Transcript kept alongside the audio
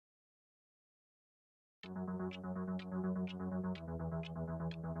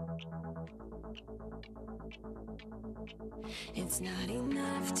It's not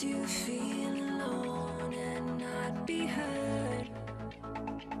enough to feel alone and not be heard.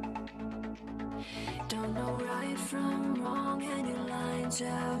 Don't know right from wrong, and your lines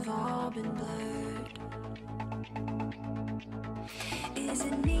have all been blurred. Is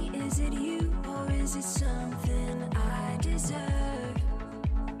it me, is it you, or is it something I deserve?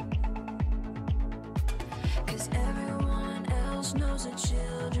 'Cause everyone else knows the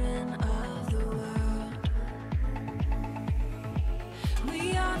children of the world.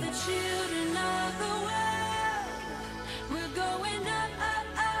 We are the children of the world. We're going up, up,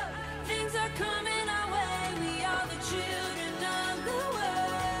 up. Things are coming our way. We are the children of the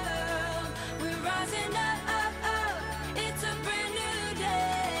world. We're rising up, up, up. It's a brand new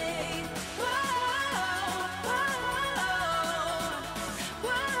day. Whoa, whoa, whoa,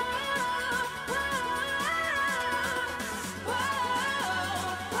 whoa, whoa, whoa.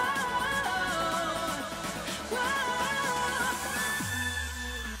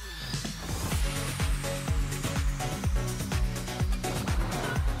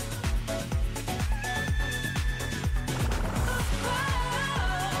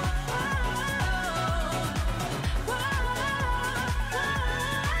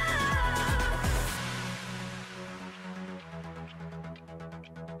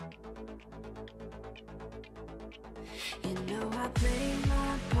 You know I played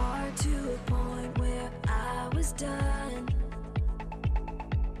my part to a point where I was done.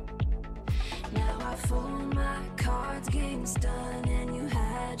 Now I fold my cards, game's done, and you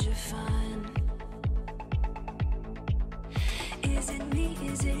had your fun. Is it me,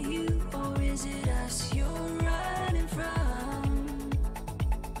 is it you, or is it us you're running from?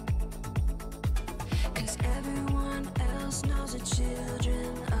 'Cause everyone else knows the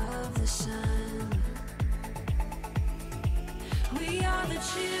children of the sun. We are the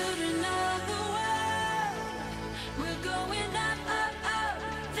children of the world. We're going up, up, up.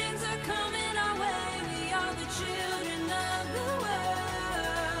 Things are coming our way. We are the children of the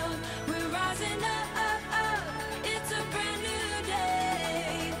world. We're rising up, up, up. It's a brand new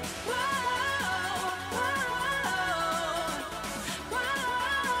day. Whoa, whoa, whoa, whoa, whoa, whoa,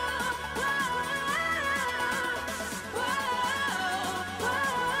 whoa.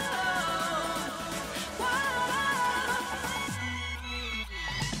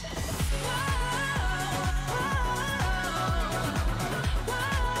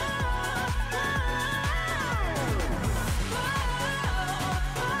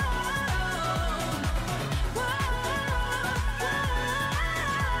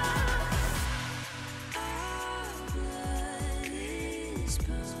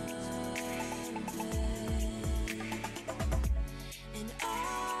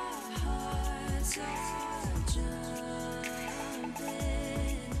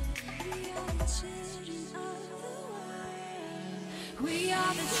 We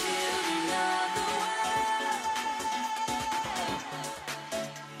are the children of the world.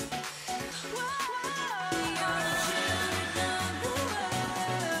 We are the children of the world.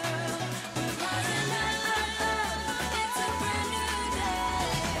 We're rising up, up, up. It's a brand new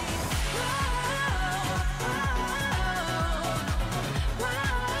day.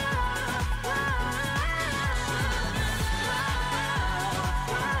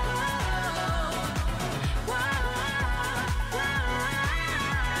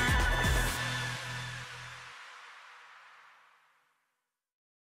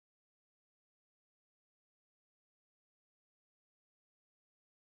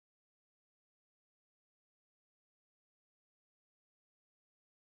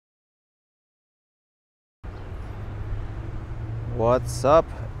 What's up,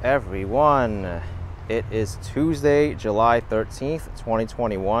 everyone? It is Tuesday, July 13th,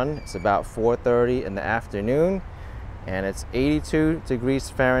 2021. It's about 4:30 in the afternoon, and it's 82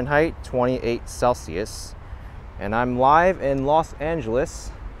 degrees Fahrenheit, 28 Celsius. And I'm live in Los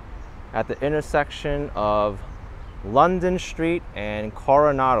Angeles at the intersection of London Street and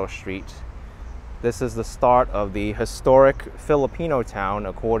Coronado Street. This is the start of the historic Filipino town,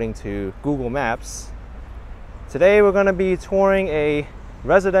 according to Google Maps. Today we're going to be touring a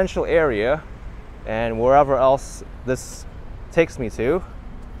residential area and wherever else this takes me to.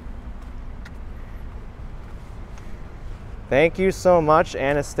 Thank you so much,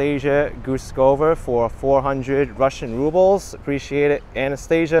 Anastasia Guskova, for 400 Russian rubles. Appreciate it,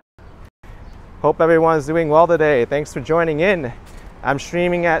 Anastasia. Hope everyone's doing well today. Thanks for joining in. I'm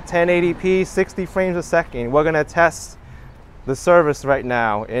streaming at 1080p, 60 frames a second. We're going to test the service right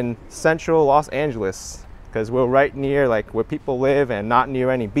now in central Los Angeles, because we're right near like where people live and not near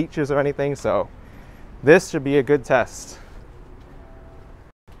any beaches or anything, so This should be a good test.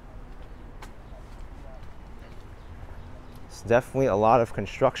 There's definitely a lot of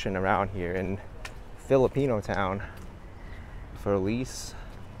construction around here in Filipino town for lease.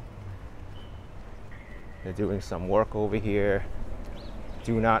 They're doing some work over here.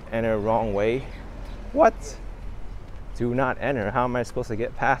 Do not enter wrong way. What? Do not enter. How am I supposed to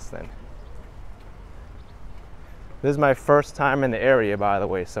get past then? This is my first time in the area, by the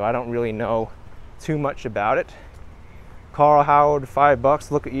way, so I don't really know too much about it. Carl Howard, $5.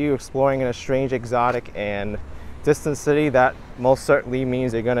 Look at you exploring in a strange, exotic, and distant city. That most certainly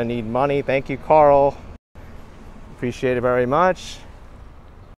means you're gonna need money. Thank you, Carl. Appreciate it very much.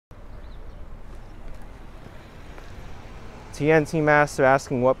 TNT Master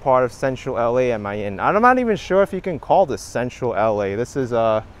asking what part of Central LA am I in? I'm not even sure if you can call this Central LA. This is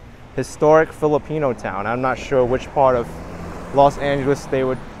a historic Filipino town. I'm not sure which part of Los Angeles they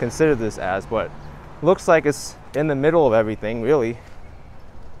would consider this as, but looks like it's in the middle of everything, really.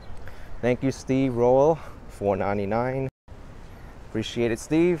 Thank you, Steve Rowell, $4.99. Appreciate it,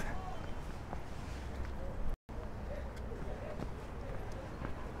 Steve.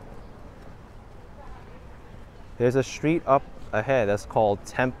 There's a street up ahead that's called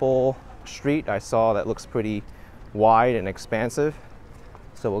Temple Street. I saw that looks pretty wide and expansive.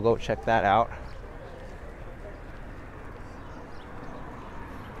 So we'll go check that out.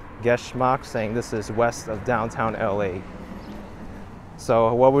 Geschmack saying this is west of downtown LA.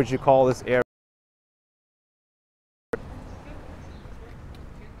 So what would you call this area?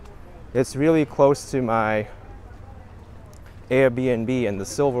 It's really close to my Airbnb in the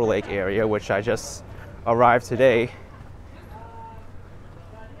Silver Lake area, which I just arrived today.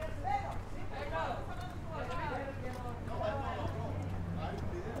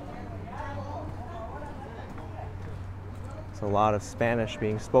 There's a lot of Spanish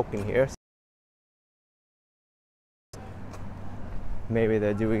being spoken here. Maybe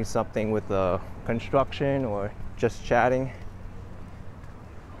they're doing something with the construction or just chatting.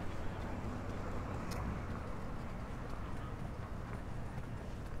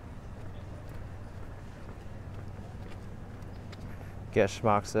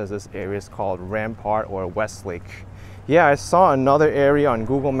 Geschmack says this area is called Rampart or Westlake. Yeah, I saw another area on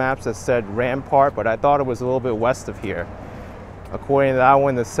Google Maps that said Rampart, but I thought it was a little bit west of here. According to that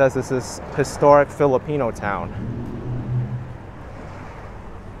one, that says this is historic Filipino town.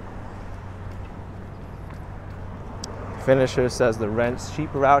 Finisher says the rent's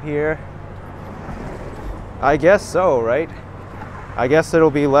cheaper out here. I guess so, right? I guess it'll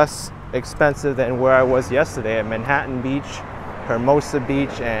be less expensive than where I was yesterday at Manhattan Beach, Hermosa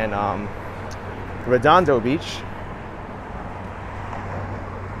Beach, and Redondo Beach.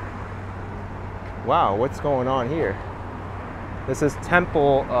 Wow, what's going on here? This is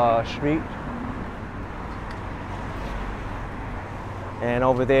Temple Street. And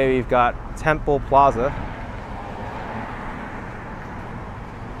over there you've got Temple Plaza.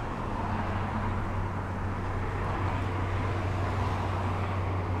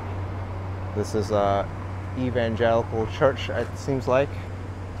 This is a evangelical church, it seems like.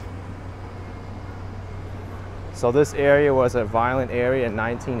 So this area was a violent area in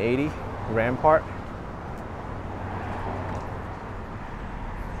 1980, Rampart.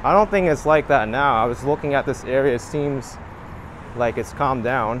 I don't think it's like that now. I was looking at this area, it seems like it's calmed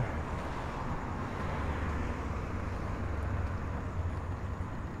down.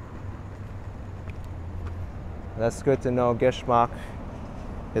 That's good to know. Geschmack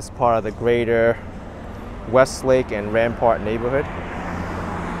is part of the greater Westlake and Rampart neighborhood.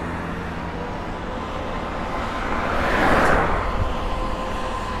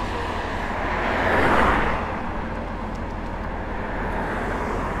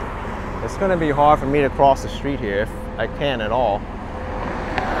 It's going to be hard for me to cross the street here if I can at all.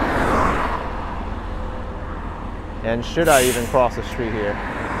 And should I even cross the street here?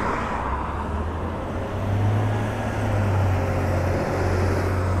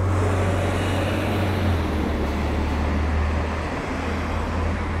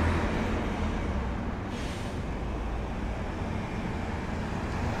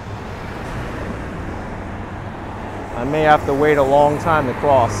 I may have to wait a long time to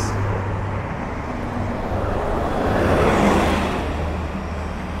cross.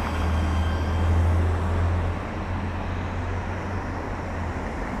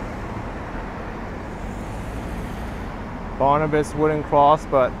 Barnabas wouldn't cross,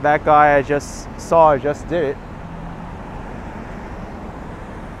 but that guy I just saw just did it.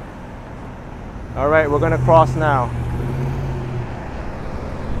 All right, we're gonna cross now.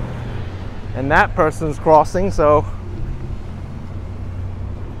 And that person's crossing, so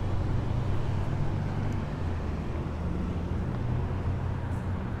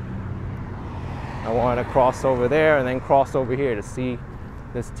I want to cross over there and then cross over here to see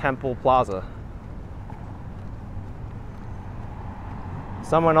this temple plaza.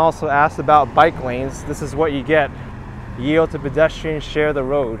 Someone also asked about bike lanes. This is what you get. Yield to pedestrians, share the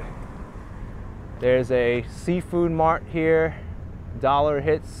road. There's a seafood mart here, Dollar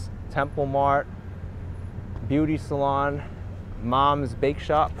Hits, Temple Mart, beauty salon, Mom's Bake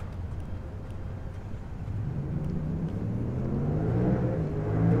Shop.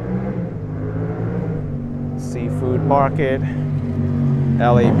 Seafood market,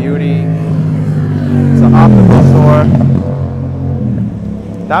 LA Beauty. It's an optical store.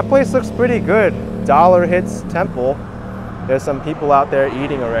 That place looks pretty good. Dollar Hits Temple. There's some people out there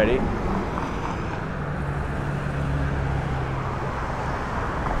eating already.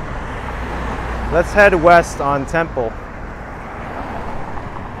 Let's head west on Temple.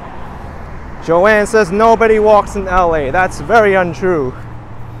 Joanne says nobody walks in LA. That's very untrue,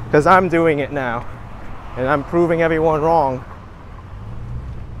 because I'm doing it now, and I'm proving everyone wrong.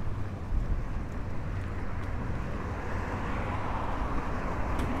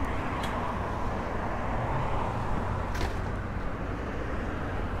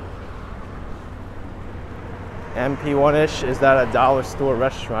 MP1-ish, is that a dollar store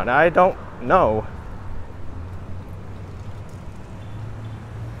restaurant? I don't know.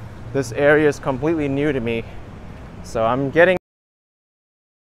 This area is completely new to me, so I'm getting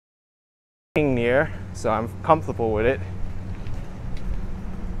near, so I'm comfortable with it.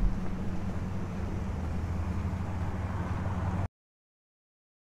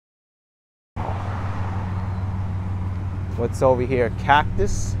 What's over here?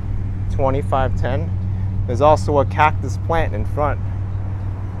 Cactus, 2510. There's also a cactus plant in front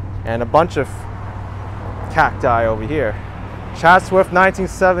and a bunch of cacti over here. Chad Swift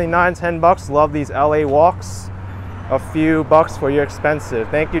 1979, 10 bucks. Love these LA walks. A few bucks for your expensive.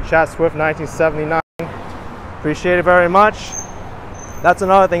 Thank you, Chad Swift 1979. Appreciate it very much. That's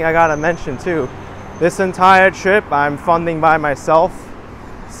another thing I gotta mention too. This entire trip I'm funding by myself,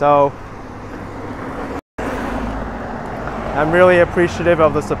 so I'm really appreciative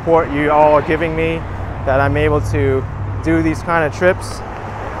of the support you all are giving me, that I'm able to do these kind of trips.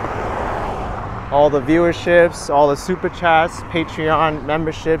 All the viewerships, all the super chats, Patreon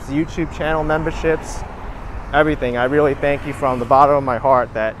memberships, YouTube channel memberships, everything. I really thank you from the bottom of my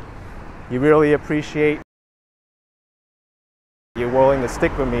heart that you really appreciate you're willing to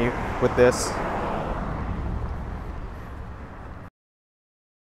stick with me with this.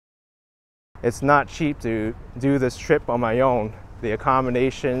 It's not cheap to do this trip on my own. The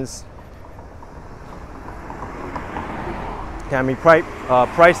accommodations can be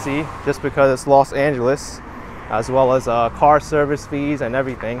pricey just because it's Los Angeles, as well as car service fees and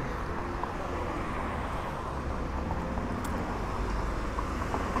everything.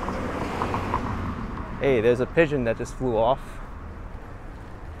 Hey, there's a pigeon that just flew off.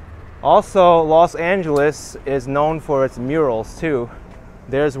 Also, Los Angeles is known for its murals too.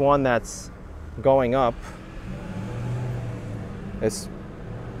 There's one that's going up. It's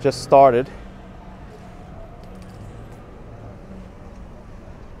just started.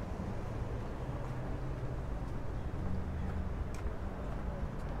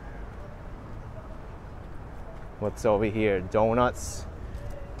 What's over here? Donuts,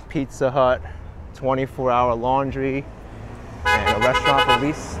 Pizza Hut, 24-hour laundry, and a restaurant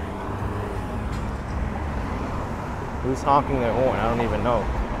police. Who's honking their horn? I don't even know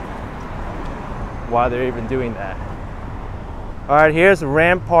why they're even doing that. All right, here's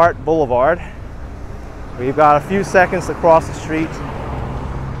Rampart Boulevard. We've got a few seconds to cross the street.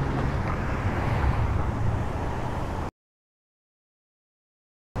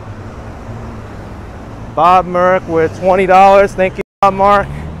 Bob Merck with $20. Thank you, Bob Mark.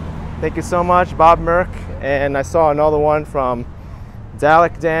 Thank you so much, Bob Merck. And I saw another one from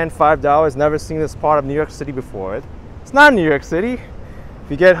Dalek Dan, $5. Never seen this part of New York City before. It's not New York City. If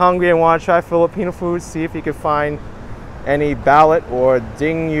you get hungry and want to try Filipino food, see if you can find any ballot or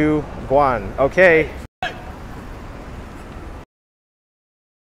ding yu guan. Okay.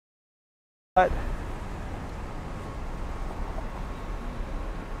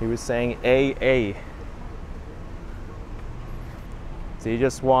 He was saying AA. So you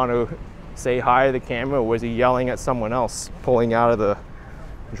just want to say hi to the camera, or was he yelling at someone else pulling out of the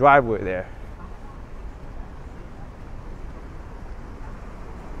driveway there?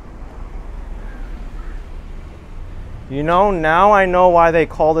 You know, now I know why they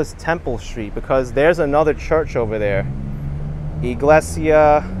call this Temple Street, because there's another church over there.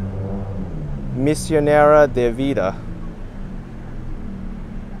 Iglesia Misionera de Vida.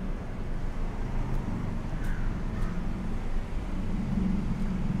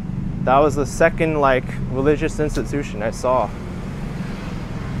 That was the second like religious institution I saw.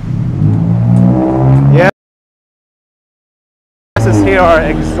 Yeah, prices here are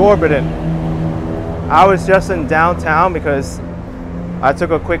exorbitant. I was just in downtown because I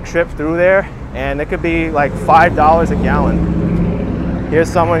took a quick trip through there, and it could be like $5 a gallon. Here's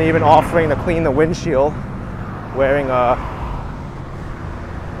someone even offering to clean the windshield wearing a,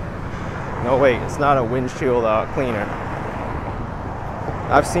 no wait, it's not a windshield cleaner.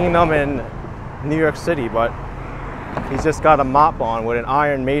 I've seen them in New York City, but he's just got a mop on with an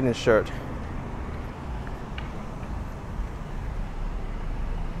Iron Maiden shirt.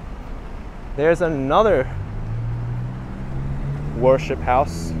 There's another worship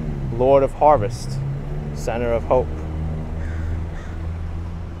house, Lord of Harvest, Center of Hope.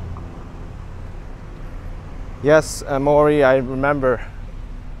 Yes, Amori, I remember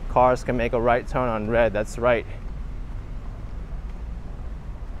cars can make a right turn on red. That's right.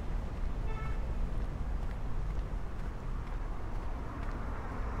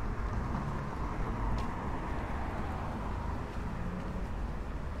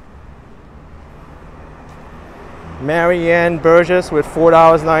 Marianne Burgess with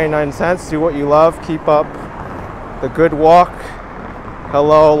 $4.99. Do what you love. Keep up the good walk.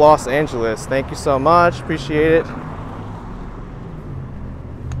 Hello, Los Angeles. Thank you so much. Appreciate it.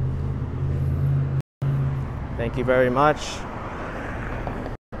 Thank you very much.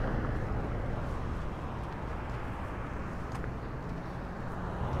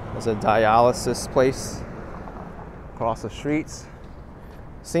 There's a dialysis place across the streets.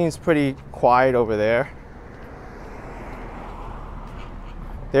 Seems pretty quiet over there.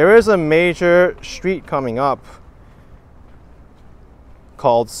 There is a major street coming up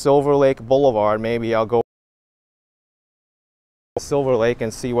called Silver Lake Boulevard. Maybe I'll go to Silver Lake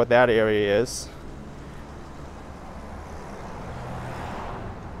and see what that area is.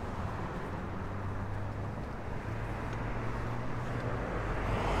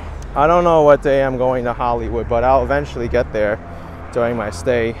 I don't know what day I'm going to Hollywood, but I'll eventually get there during my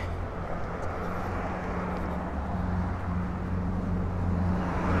stay.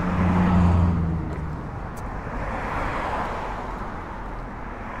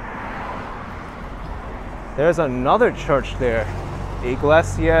 There's another church there,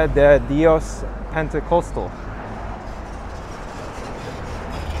 Iglesia de Dios Pentecostal.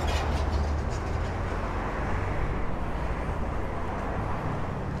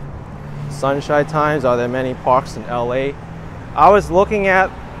 Sunshine times, are there many parks in LA? I was looking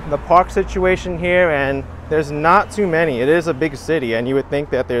at the park situation here and there's not too many. It is a big city and you would think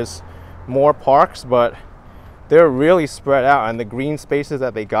that there's more parks, but they're really spread out and the green spaces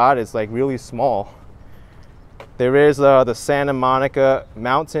that they got is like really small. There is the Santa Monica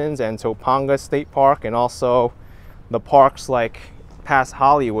Mountains and Topanga State Park, and also the parks like past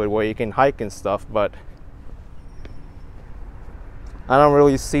Hollywood where you can hike and stuff, but I don't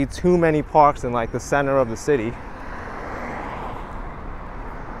really see too many parks in like the center of the city.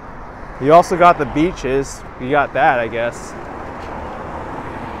 You also got the beaches. You got that, I guess.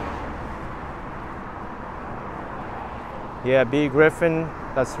 Yeah, B. Griffin,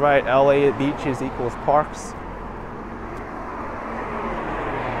 that's right. LA beaches equals parks.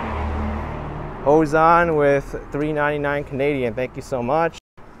 Ozan with $3.99 Canadian. Thank you so much.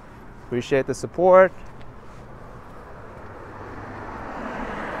 Appreciate the support.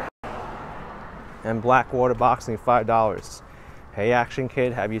 And Blackwater Boxing, $5. Hey Action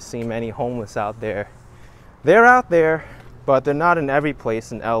Kid, have you seen many homeless out there? They're out there, but they're not in every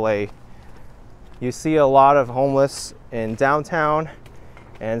place in LA. You see a lot of homeless in downtown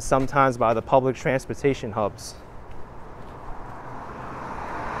and sometimes by the public transportation hubs.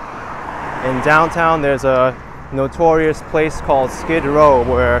 In downtown, there's a notorious place called Skid Row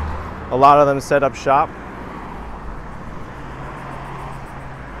where a lot of them set up shop.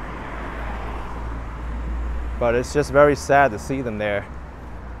 But it's just very sad to see them there.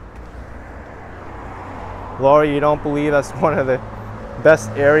 Laurie, you don't believe that's one of the best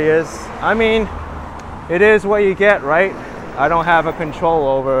areas? I mean, it is what you get, right? I don't have a control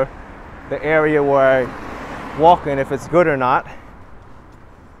over the area where I walk in, if it's good or not.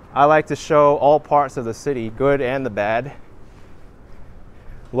 I like to show all parts of the city, good and the bad.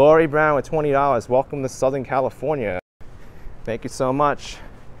 Laurie Brown with $20. Welcome to Southern California. Thank you so much.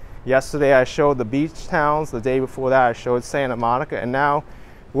 Yesterday I showed the beach towns. The day before that I showed Santa Monica. And now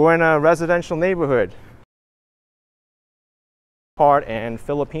we're in a residential neighborhood. Part and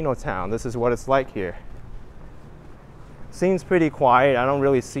Filipino town. This is what it's like here. Seems pretty quiet. I don't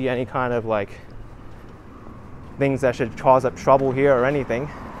really see any kind of like things that should cause up trouble here or anything.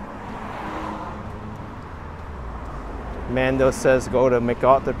 Mando says go to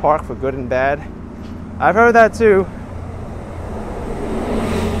MacArthur Park for good and bad. I've heard that too.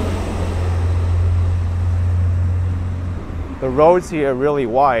 The roads here are really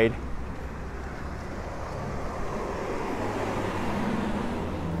wide.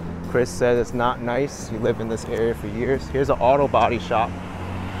 Chris says it's not nice. You live in this area for years. Here's an auto body shop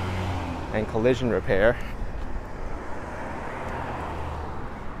and collision repair.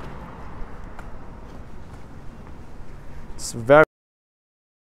 It's very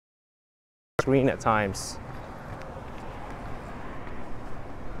green at times.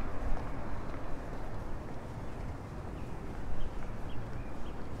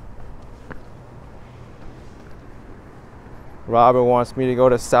 Robert wants me to go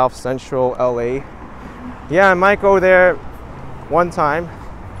to South Central LA. Yeah, I might go there one time.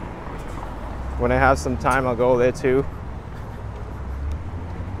 When I have some time, I'll go there too.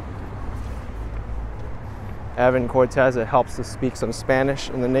 Evan Cortez, it helps to speak some Spanish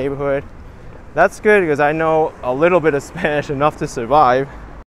in the neighborhood. That's good because I know a little bit of Spanish, enough to survive.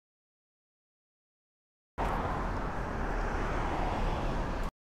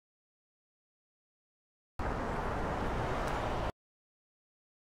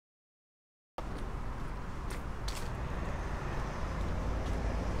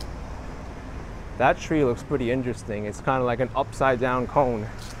 That tree looks pretty interesting. It's kind of like an upside down cone.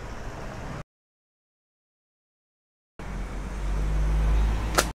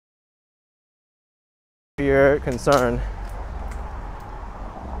 Your concern.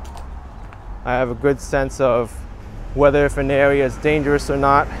 I have a good sense of whether if an area is dangerous or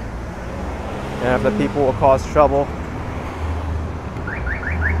not, and if the people will cause trouble.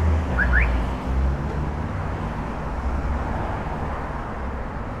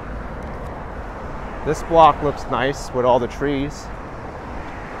 This block looks nice with all the trees.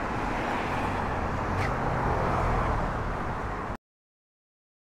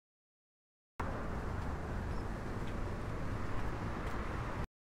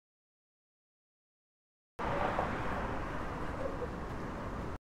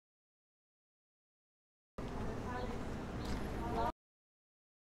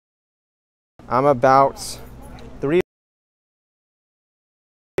 I'm about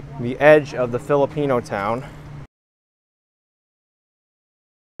the edge of the Filipino town.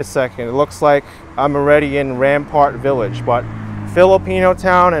 A second, it looks like I'm already in Rampart Village, but Filipino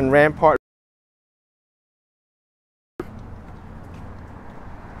town and Rampart.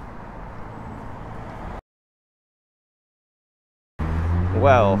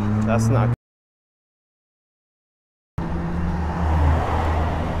 Well, that's not.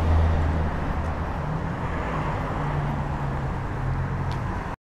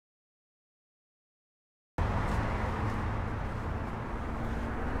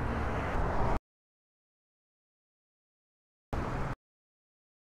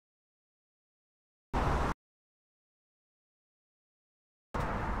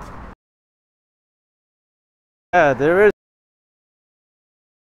 Yeah, there is.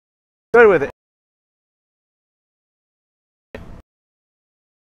 Good with it.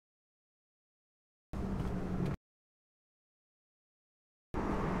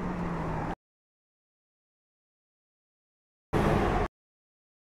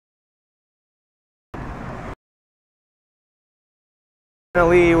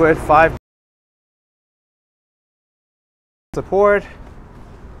 Finally, with 5 support.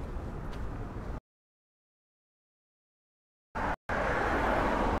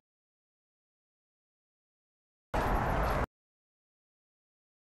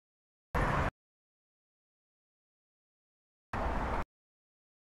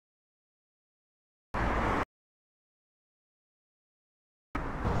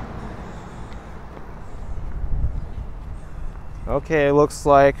 Okay, it looks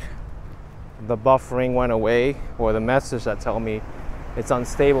like the buffering went away, or the message that tell me it's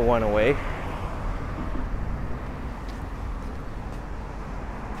unstable went away.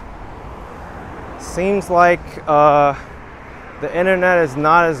 Seems like the internet is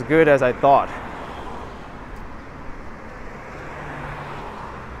not as good as I thought.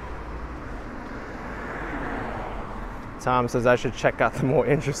 Tom says I should check out the more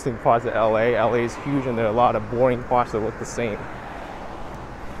interesting parts of LA. LA is huge and there are a lot of boring parts that look the same.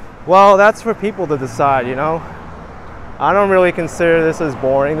 Well, that's for people to decide, you know. I don't really consider this as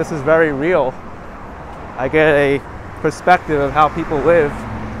boring. This is very real. I get a perspective of how people live.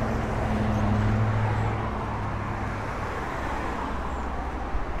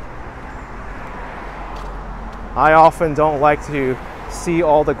 I often don't like to see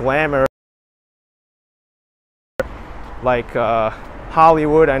all the glamour like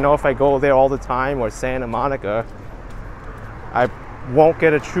Hollywood. I know if I go there all the time, or Santa Monica, I won't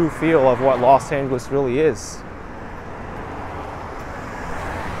get a true feel of what Los Angeles really is.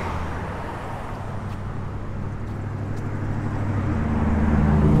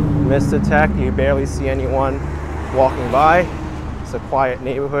 Missed Tech, you barely see anyone walking by. It's a quiet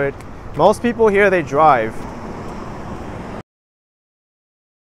neighborhood. Most people here, they drive.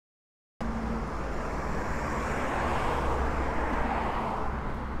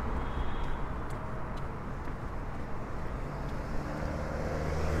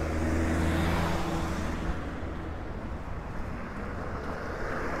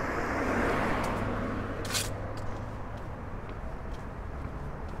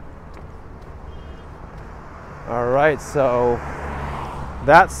 All right, so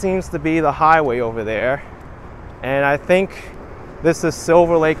that seems to be the highway over there. And I think this is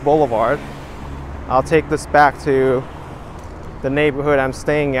Silver Lake Boulevard. I'll take this back to the neighborhood I'm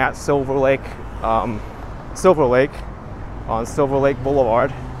staying at, Silver Lake on Silver Lake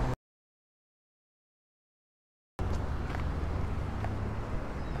Boulevard.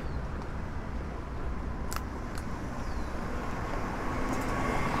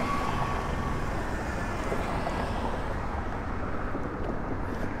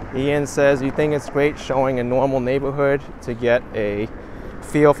 Ian says, you think it's great showing a normal neighborhood to get a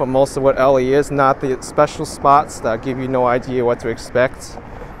feel for most of what LA is, not the special spots that give you no idea what to expect.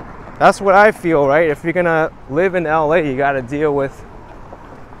 That's what I feel, right? If you're gonna live in LA, you gotta deal with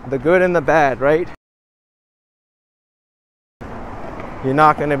the good and the bad, right? You're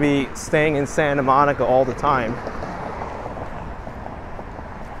not gonna be staying in Santa Monica all the time.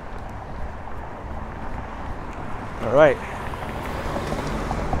 All right.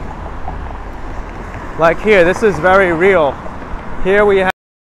 Like here, this is very real. Here we have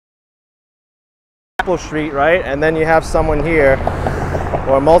Apple Street, right? And then you have someone here,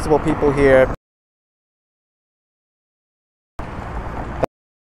 or multiple people here.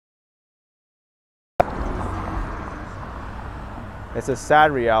 It's a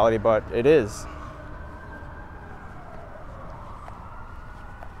sad reality, but it is.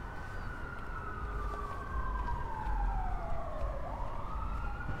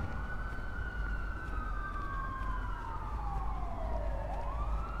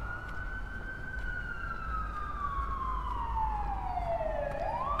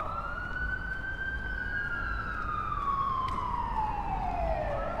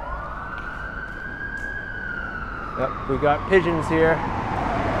 Yep, we got pigeons here.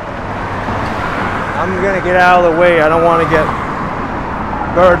 I'm gonna get out of the way. I don't want to get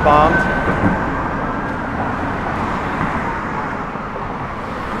bird bombed.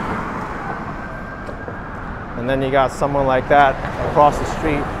 And then you got someone like that across the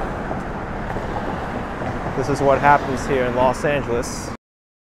street. This is what happens here in Los Angeles.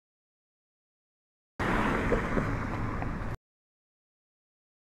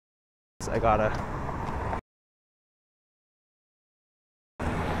 I gotta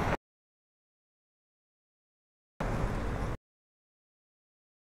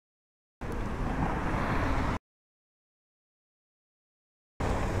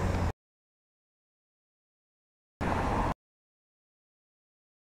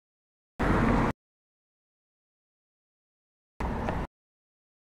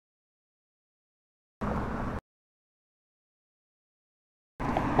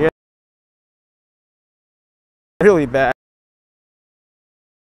really bad.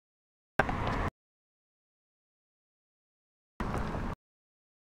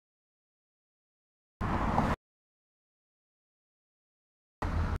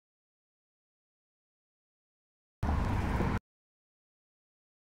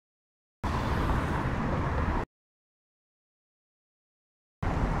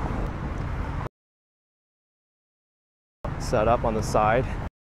 Set up on the side.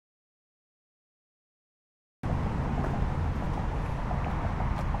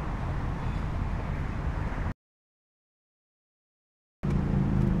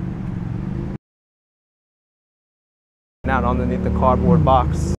 Out underneath the cardboard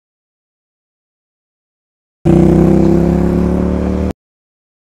box.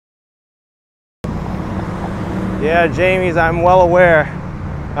 Yeah, Jamie's, I'm well aware.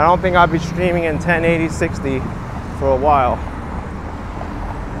 I don't think I'll be streaming in 1080 60 for a while.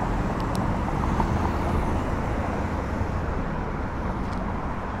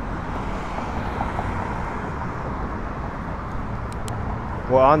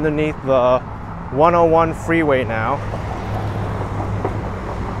 We're underneath the 101 freeway now.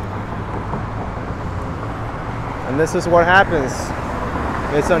 And this is what happens.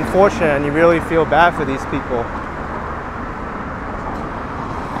 It's unfortunate, and you really feel bad for these people.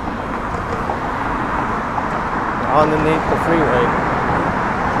 underneath the freeway.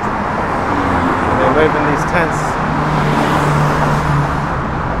 They live in these tents.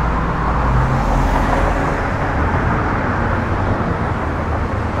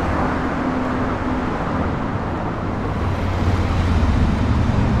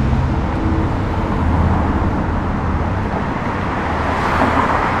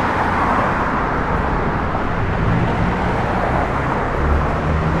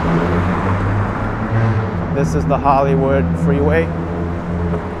 This is the Hollywood freeway.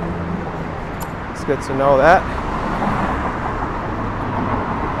 It's good to know that.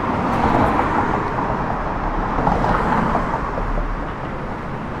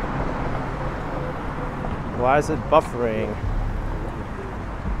 Why is it buffering?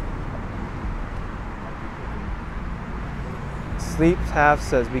 Sleep Half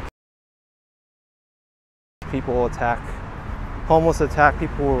says people will attack, homeless attack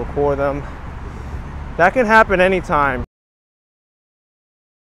people will record them. That can happen anytime.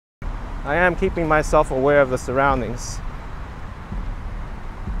 I am keeping myself aware of the surroundings.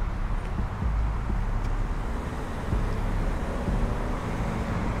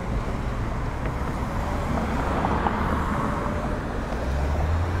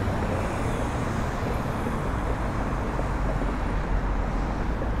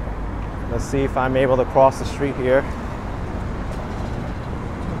 Let's see if I'm able to cross the street here.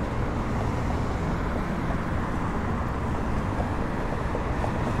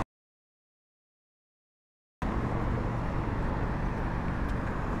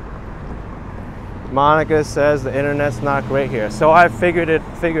 Monica says the internet's not great here. So I figured it.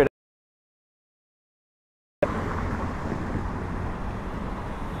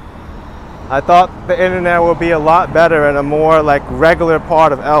 I thought the internet would be a lot better in a more like regular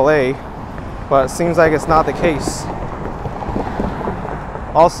part of LA, but it seems like it's not the case.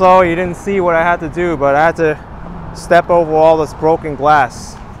 Also, you didn't see what I had to do, but I had to step over all this broken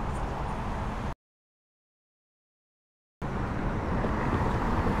glass.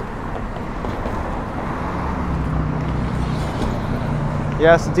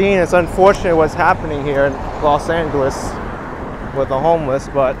 Yes, Dean, it's unfortunate what's happening here in Los Angeles with the homeless,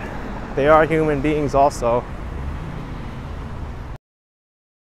 but they are human beings also.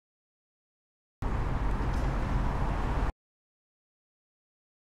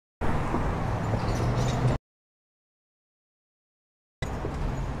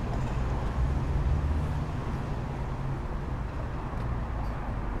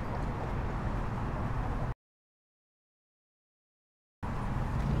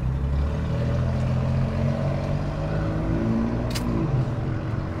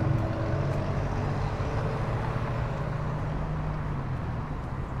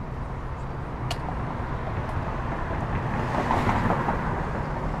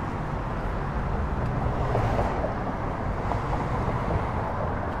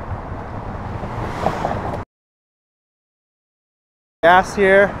 Gas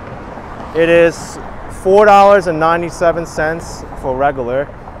here, it is $4.97 for regular,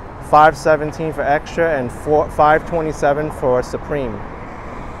 $5.17 for extra, and $5.27 for Supreme.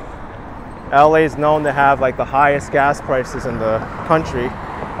 LA is known to have like the highest gas prices in the country.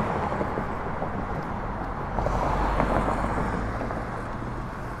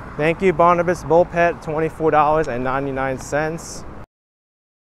 Thank you, Barnabas Bullpet, $24.99.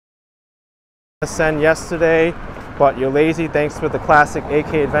 I sent yesterday, but you're lazy. Thanks for the classic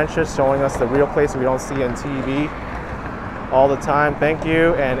AK Adventures, showing us the real place we don't see on TV all the time. Thank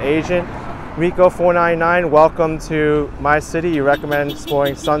you. And Agent Rico 499, welcome to my city. You recommend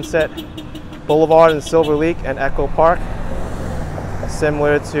exploring Sunset Boulevard in Silver Lake and Echo Park,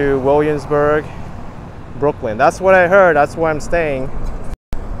 similar to Williamsburg, Brooklyn. That's what I heard. That's where I'm staying.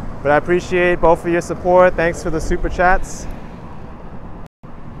 But I appreciate both of your support. Thanks for the super chats.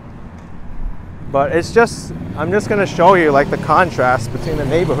 But it's just, I'm just gonna show you like the contrast between the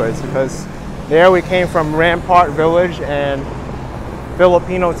neighborhoods, because there we came from Rampart Village and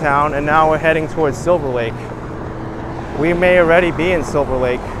Filipino Town, and now we're heading towards Silver Lake. We may already be in Silver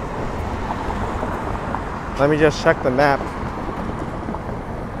Lake. Let me just check the map.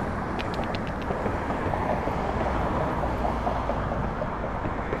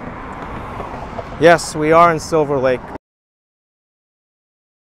 Yes, we are in Silver Lake.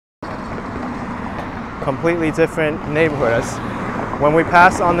 Completely different neighborhood. When we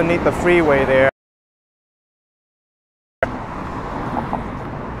pass underneath the freeway there,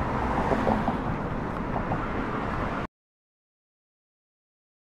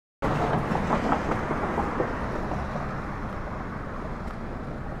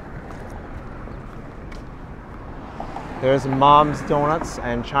 there's Mom's Donuts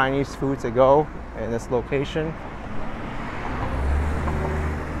and Chinese food to go in this location.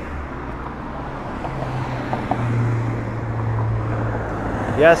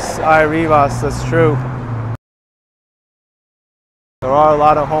 Yes, Rivas, that's true. There are a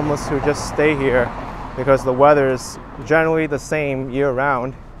lot of homeless who just stay here because the weather is generally the same year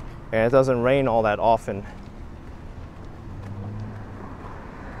round and it doesn't rain all that often.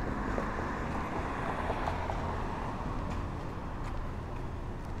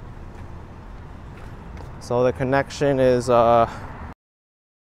 So the connection is better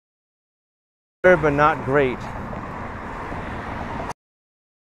but not great.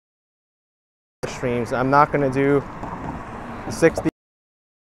 Streams. I'm not going to do 60.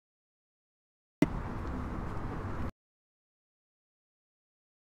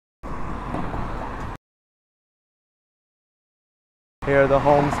 Here are the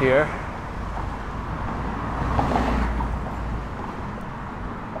homes here.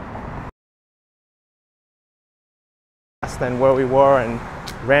 Than where we were in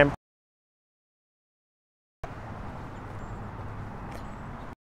Rampart.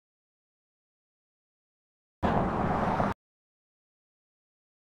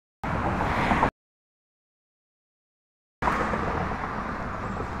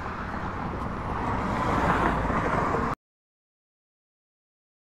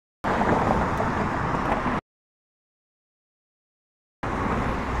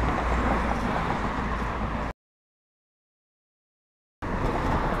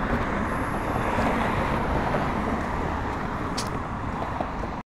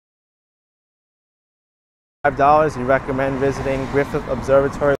 $5, we recommend visiting Griffith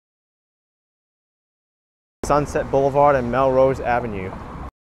Observatory, Sunset Boulevard, and Melrose Avenue.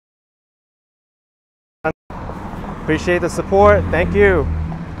 Appreciate the support. Thank you.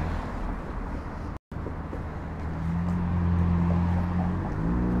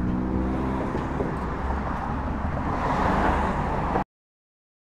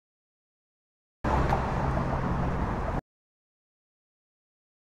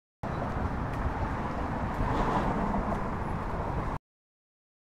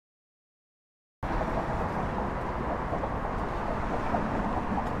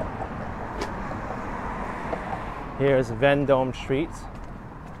 Here's Vendome Street.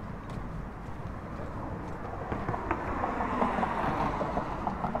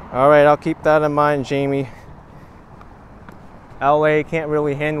 All right, I'll keep that in mind, Jamie. LA can't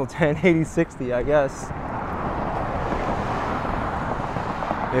really handle 1080-60, I guess.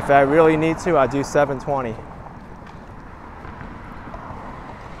 If I really need to, I'll do 720.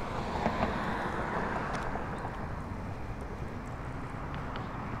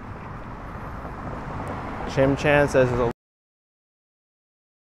 Chim Chan says it's a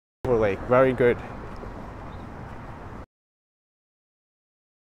overlake. Very good.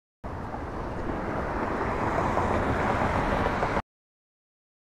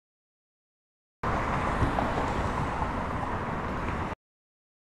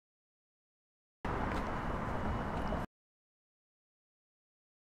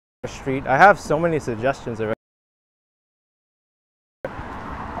 Street. I have so many suggestions already,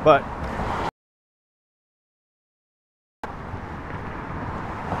 but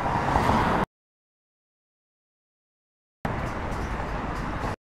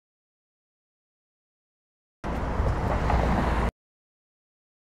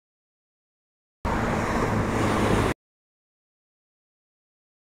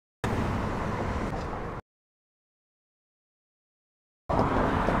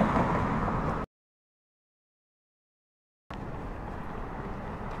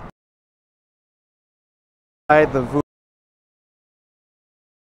the VU.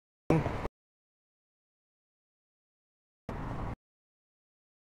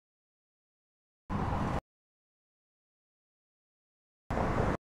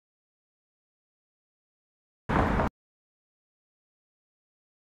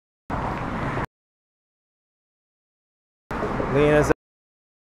 Lena's,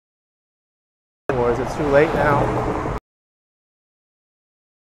 or is it too late now?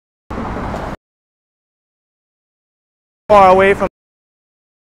 Far away from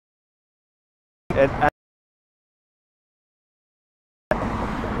it.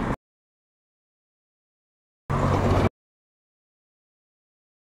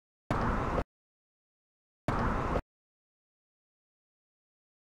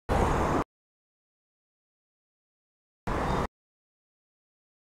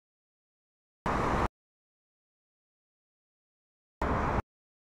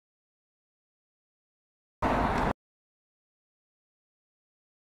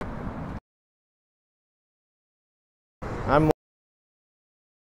 I'm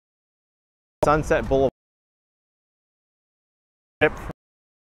Sunset Boulevard. I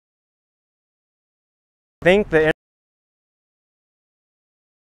think the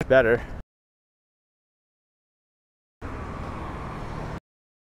better.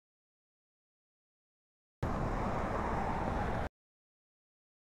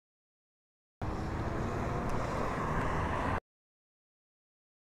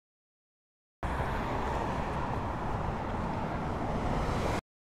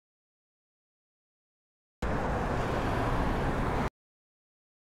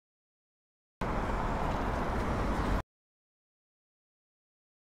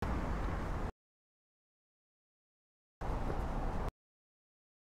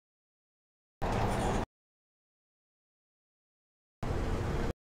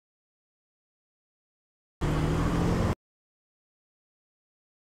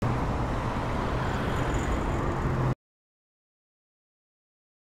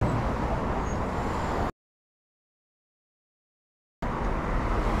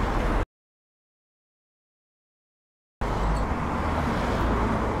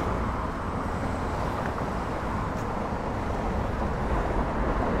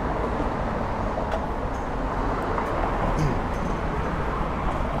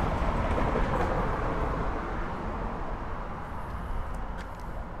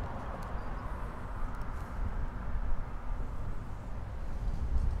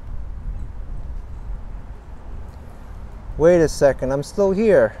 Wait a second, I'm still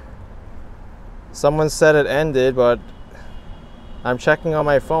here. Someone said it ended, but I'm checking on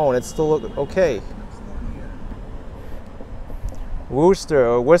my phone. It's still okay.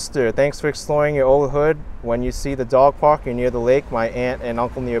 Worcester, thanks for exploring your old hood. When you see the dog park, you're near the lake. My aunt and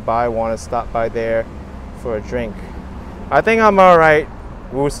uncle nearby want to stop by there for a drink. I think I'm all right,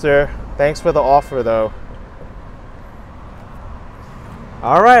 Worcester. Thanks for the offer, though.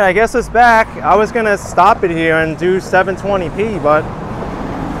 All right, I guess it's back. I was gonna stop it here and do 720p, but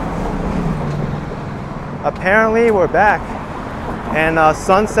apparently we're back. And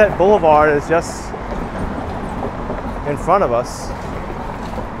Sunset Boulevard is just in front of us.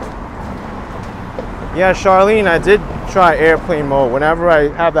 Yeah, Charlene, I did try airplane mode. Whenever I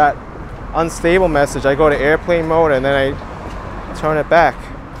have that unstable message, I go to airplane mode and then I turn it back.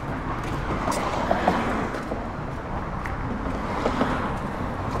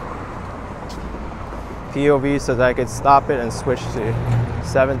 POV says I could stop it and switch to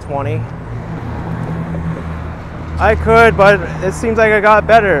 720. I could, but it seems like I got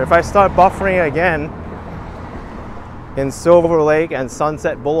better. If I start buffering again in Silver Lake and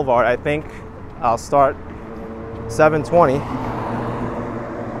Sunset Boulevard, I think I'll start 720.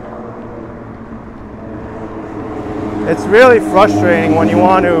 It's really frustrating when you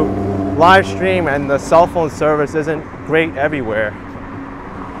want to live stream and the cell phone service isn't great everywhere.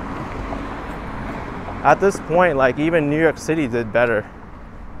 At this point, like even New York City did better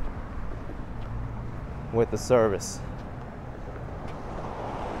with the service.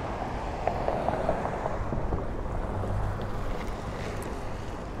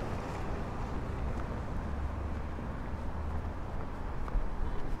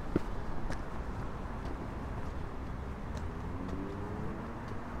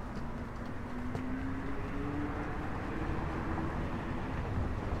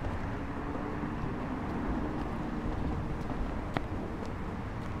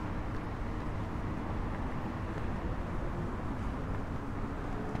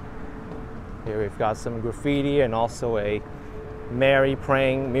 Here we've got some graffiti and also a Mary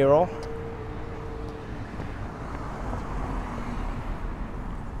praying mural.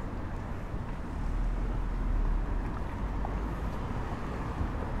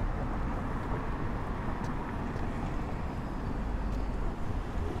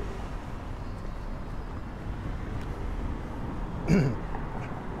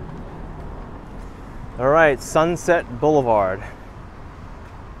 All right, Sunset Boulevard.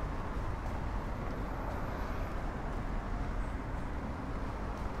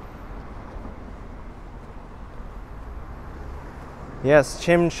 Yes,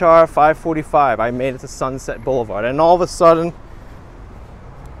 Chimchar 545. I made it to Sunset Boulevard, and all of a sudden,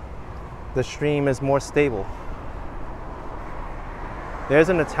 the stream is more stable. There's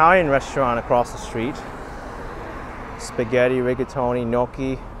an Italian restaurant across the street. Spaghetti, rigatoni,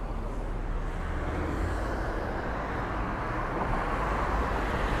 gnocchi.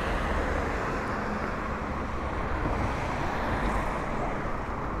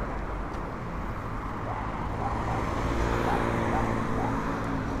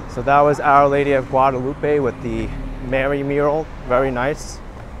 So that was Our Lady of Guadalupe with the Mary mural, very nice.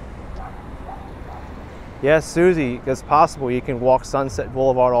 Yes, Susie, it's possible you can walk Sunset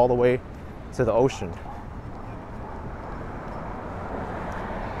Boulevard all the way to the ocean.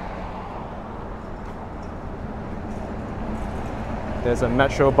 There's a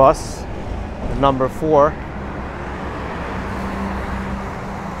metro bus, number 4.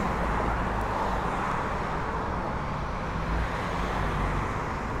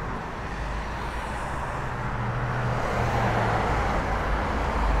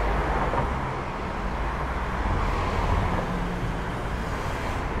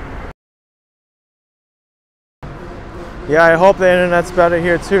 Yeah, I hope the internet's better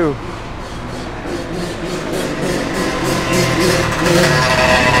here too.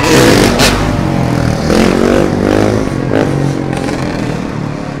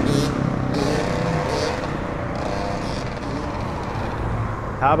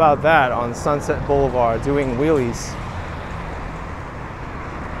 How about that on Sunset Boulevard doing wheelies?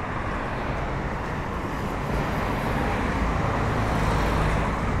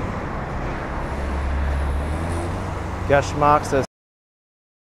 Geschmacks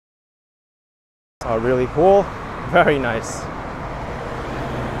are really cool, very nice.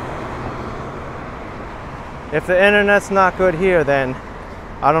 If the internet's not good here, then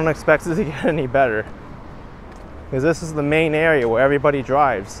I don't expect it to get any better, because this is the main area where everybody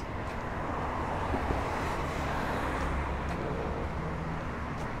drives.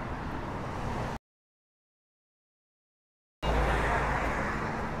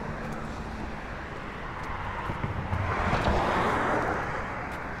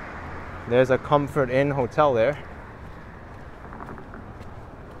 There's a Comfort Inn hotel there.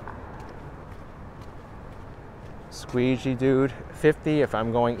 Squeegee dude, 50 if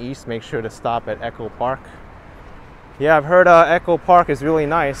I'm going east, make sure to stop at Echo Park. Yeah, I've heard Echo Park is really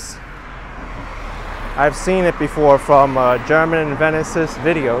nice. I've seen it before from German and Venice's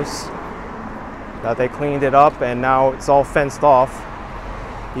videos, that they cleaned it up and now it's all fenced off.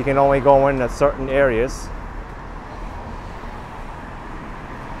 You can only go in at certain areas.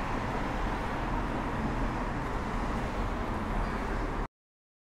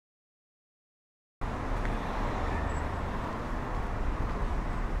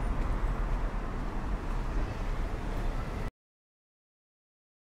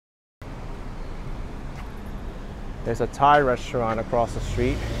 There's a Thai restaurant across the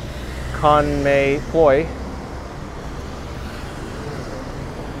street, Kon Mei Poi.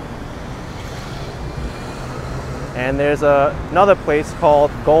 And there's another place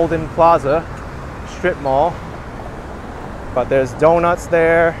called Golden Plaza Strip Mall. But there's donuts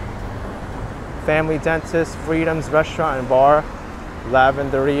there, Family Dentist, Freedom's Restaurant and Bar,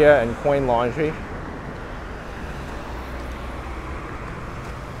 Lavenderia, and Coin Laundry.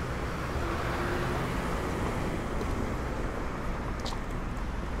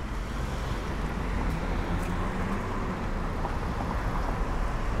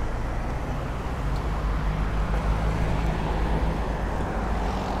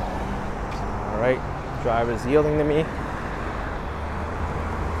 All right, driver's yielding to me.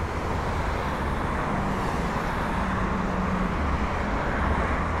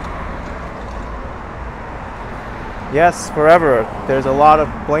 Yes, forever. There's a lot of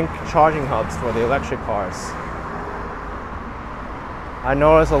Blink charging hubs for the electric cars. I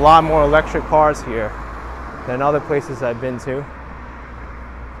notice a lot more electric cars here than other places I've been to.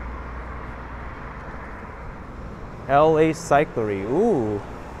 LA Cyclery. Ooh,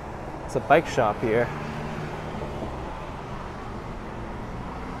 it's a bike shop here.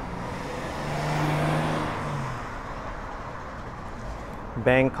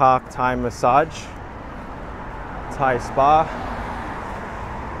 Bangkok Thai Massage, Thai Spa.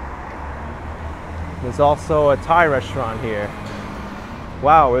 There's also a Thai restaurant here.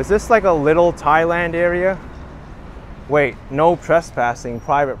 Wow, is this like a little Thailand area? Wait, no trespassing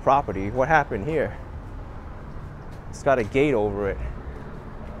private property. What happened here? It's got a gate over it.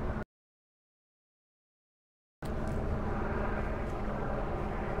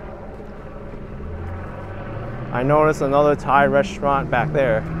 I noticed another Thai restaurant back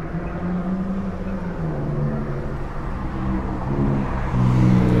there.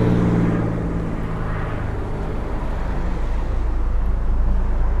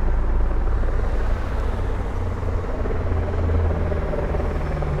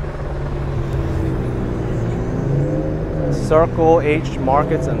 Circle H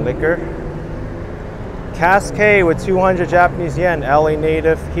Markets and Liquor. Cascade with 200 Japanese yen. LA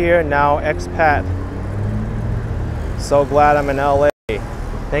native here, now expat. So glad I'm in LA.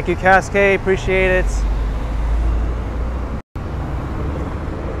 Thank you, Cascade. Appreciate it.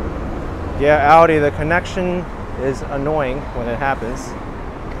 Yeah, Audi, the connection is annoying when it happens,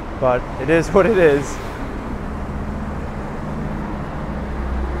 but it is what it is.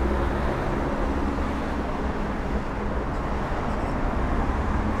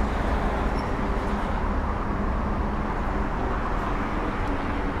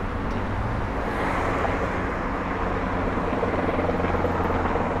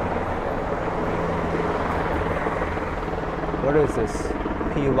 What is this?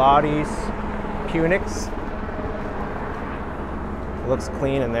 Pilates Punix. Looks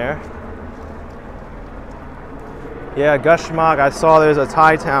clean in there. Yeah, Gushmog, I saw there's a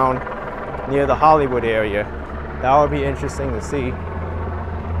Thai town near the Hollywood area. That would be interesting to see.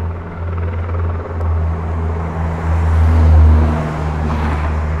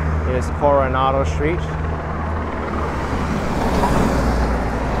 Here's Coronado Street.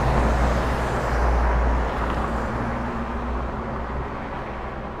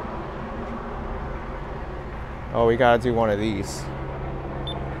 Oh, we gotta do one of these.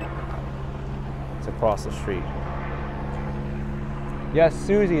 It's across the street. Yes,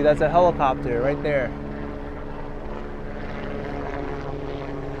 Susie, that's a helicopter right there.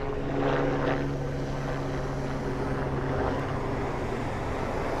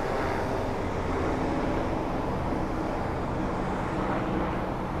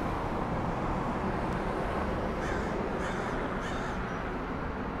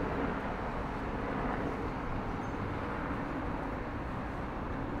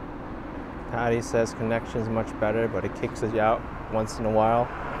 Patty says connection's much better, but it kicks it out once in a while.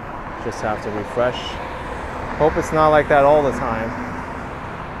 Just have to refresh. Hope it's not like that all the time.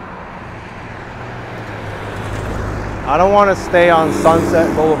 I don't want to stay on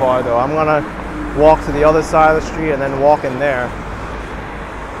Sunset Boulevard though. I'm gonna walk to the other side of the street and then walk in there.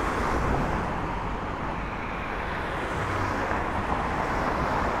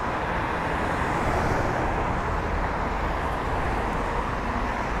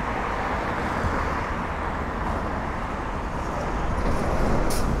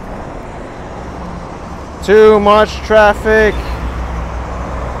 Too much traffic.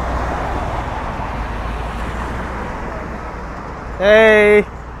 Hey,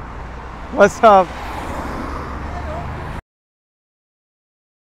 what's up?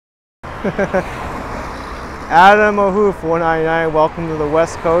 Adam Ohu 499, welcome to the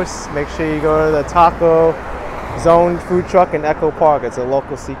West Coast. Make sure you go to the Taco Zone food truck in Echo Park. It's a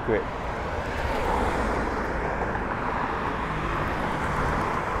local secret.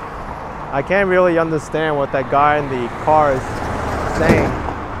 I can't really understand what that guy in the car is saying.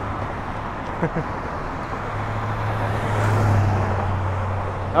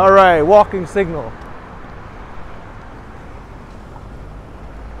 All right, walking signal.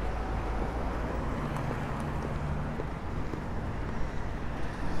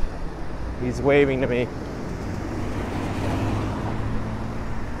 He's waving to me.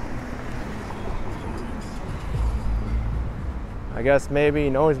 I guess maybe he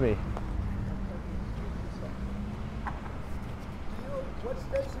knows me.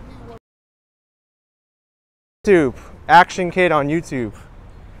 YouTube, Action Kid on YouTube.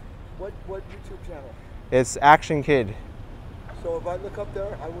 What YouTube channel? It's Action Kid. So if I look up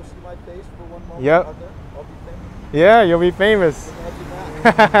there, I will see my face for one moment. Yep. Out there. I'll be famous. Yeah, you'll be famous.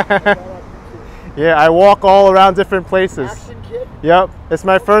 Imagine that. Yeah, I walk all around different places. Action Kid? Yep, it's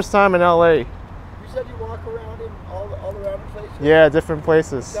my first time in LA. You said you walk around in all around places? Yeah, different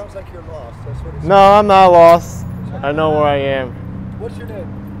places. Sounds like you're lost. That's what it sounds No, I'm not lost. I know where I am. What's your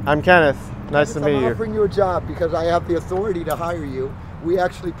name? I'm Kenneth. Nice to meet I'm you. offering you a job because I have the authority to hire you. We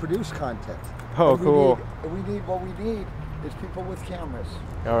actually produce content. Oh, And cool. What we need is people with cameras.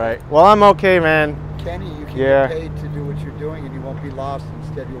 All right. Well, I'm okay, man. Kenny, you can Yeah. get paid to do what you're doing and you won't be lost.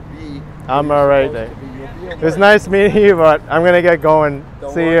 Instead, you'll be. I'm where all you're right supposed then. to be. You'll be It was alert. nice meeting you, but I'm gonna get going.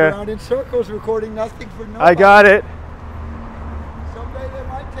 Don't See walk ya. around in circles recording nothing for nobody. I got it. Someday they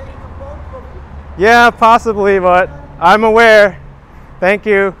might take your phone from you. Yeah, possibly, but I'm aware. Thank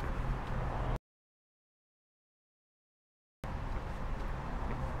you.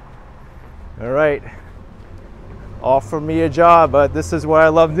 All right. Offer me a job, but this is what I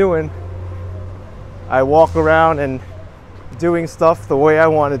love doing. I walk around and doing stuff the way I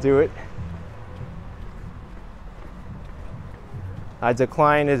want to do it. I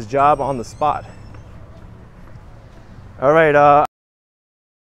decline his job on the spot. All right,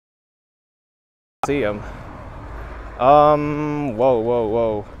 see him.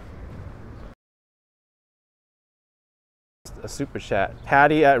 Whoa. A super chat.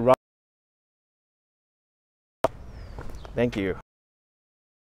 Patty at Run. Thank you.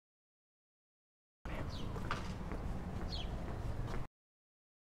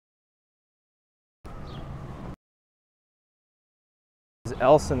 This is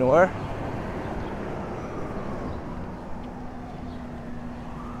Elsinore.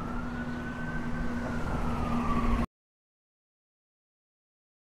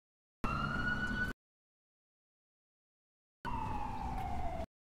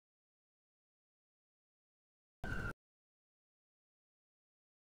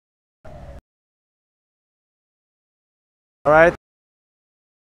 All right.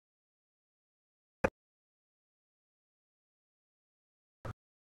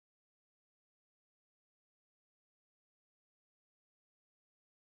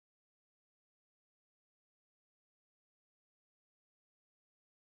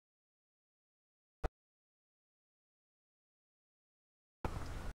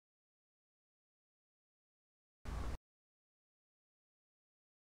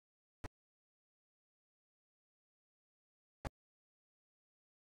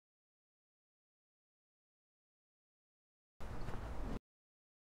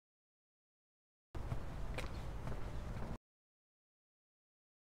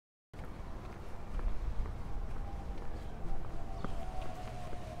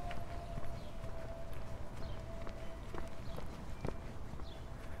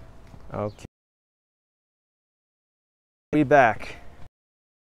 Okay. Be back.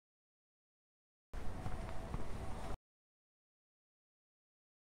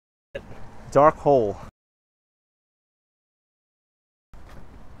 Dark hole.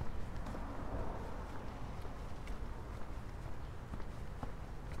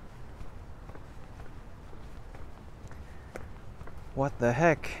 What the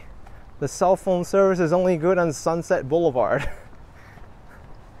heck? The cell phone service is only good on Sunset Boulevard.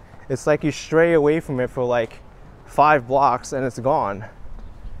 It's like you stray away from it for like 5 blocks and it's gone.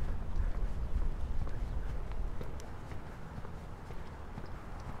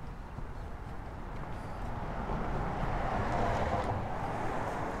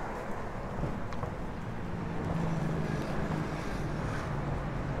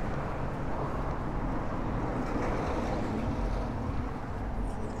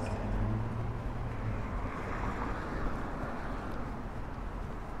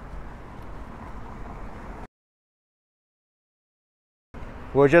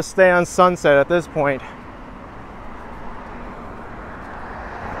 We'll just stay on Sunset at this point.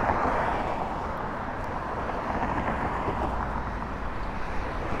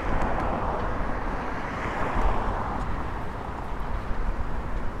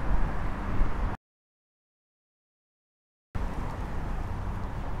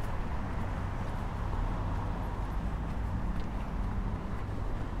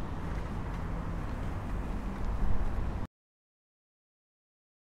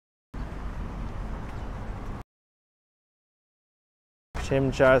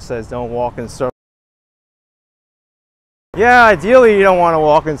 Chimchar says don't walk in circles. Yeah, ideally you don't want to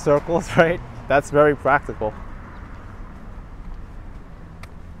walk in circles, right? That's very practical.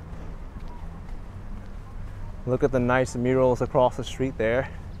 Look at the nice murals across the street there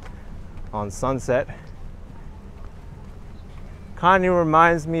on Sunset. Kind of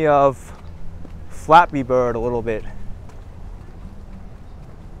reminds me of Flappy Bird a little bit.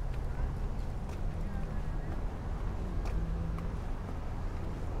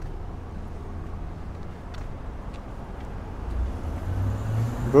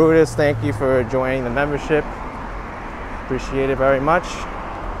 Brutus, thank you for joining the membership. Appreciate it very much.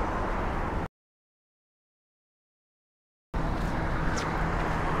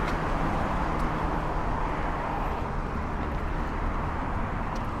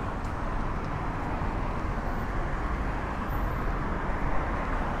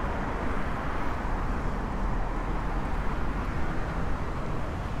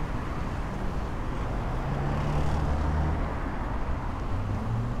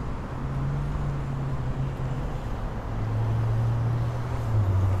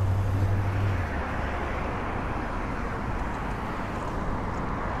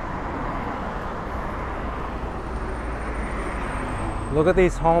 Look at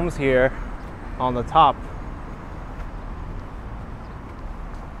these homes here on the top.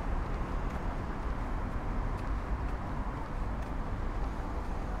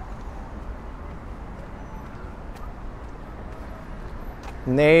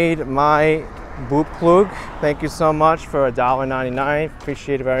 Nade my boot plug, thank you so much for $1.99.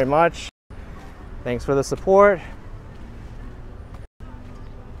 Appreciate it very much. Thanks for the support.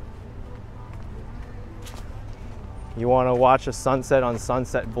 You want to watch a sunset on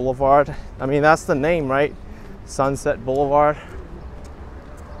Sunset Boulevard? I mean, that's the name, right? Sunset Boulevard.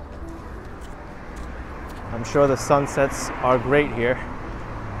 I'm sure the sunsets are great here.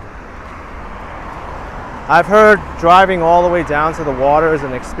 I've heard driving all the way down to the water is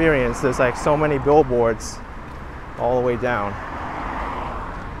an experience. There's like so many billboards all the way down.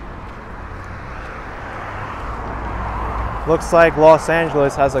 Looks like Los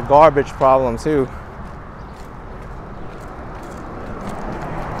Angeles has a garbage problem too.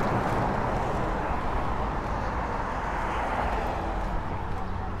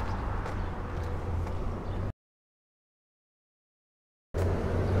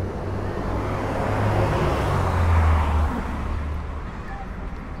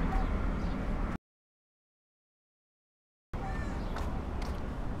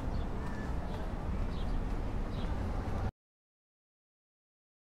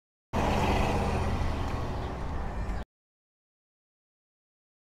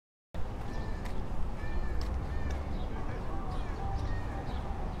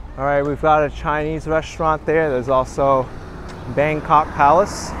 All right, we've got a Chinese restaurant there. There's also Bangkok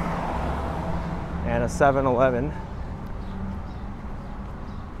Palace and a 7-Eleven.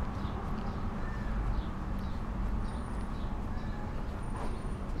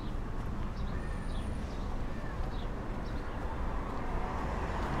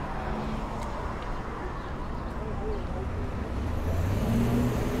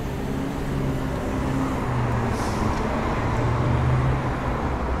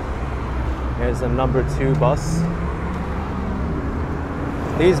 Here's the number 2 bus.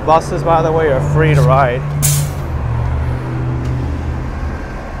 These buses, by the way, are free to ride.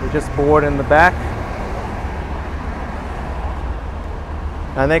 You just board in the back.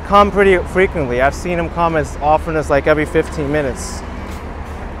 And they come pretty frequently. I've seen them come as often as like every 15 minutes.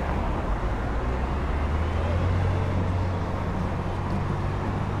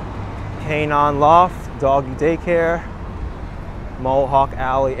 Canine Loft, Doggy Daycare, Mohawk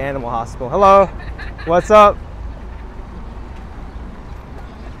Alley Animal Hospital. Hello, what's up?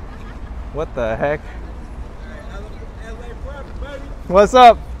 What the heck? What's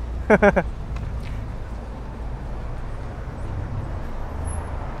up?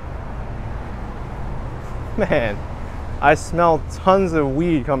 Man, I smell tons of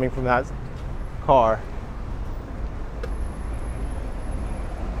weed coming from that car.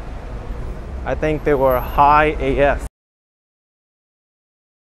 I think they were high AF.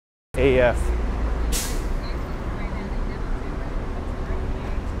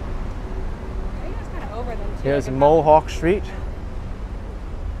 Here's Mohawk Street,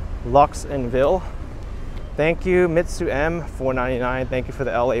 Luxonville. Thank you, Mitsu M, $4.99. Thank you for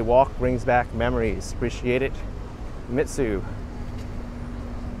the LA walk. Brings back memories. Appreciate it. Mitsu.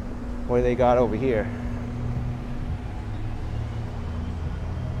 What do they got over here?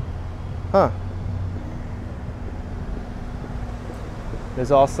 Huh. There's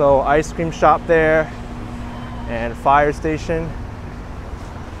also ice cream shop there and fire station.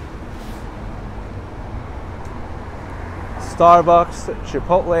 Starbucks,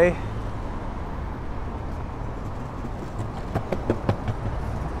 Chipotle.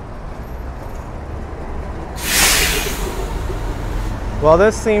 Well,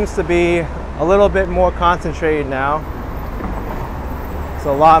 this seems to be a little bit more concentrated now. It's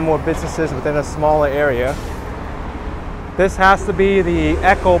a lot more businesses within a smaller area. This has to be the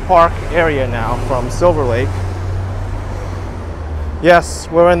Echo Park area now from Silver Lake. Yes,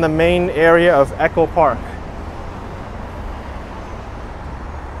 we're in the main area of Echo Park.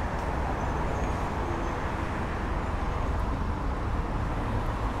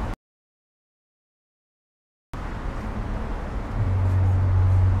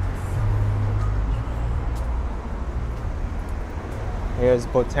 Here's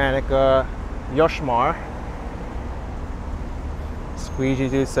Botanica Yoshmar. Squeegee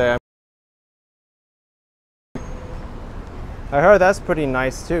do say. I heard that's pretty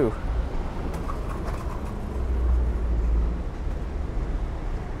nice too.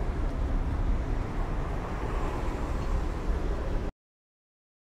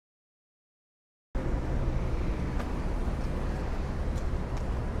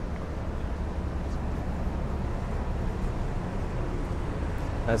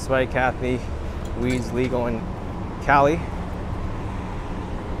 That's right, Kathy. Weed's legal in Cali.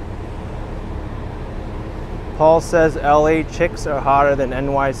 Paul says LA chicks are hotter than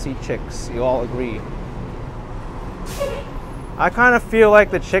NYC chicks. You all agree. I kind of feel like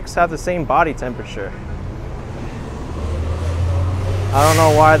the chicks have the same body temperature. I don't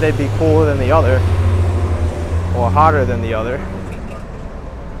know why they'd be cooler than the other or hotter than the other.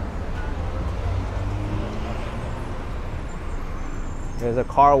 There's a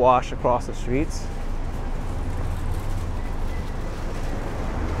car wash across the streets.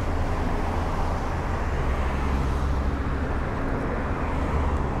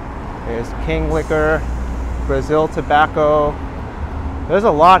 There's King Liquor, Brazil Tobacco. There's a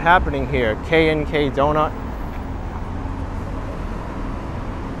lot happening here. K&K Donut.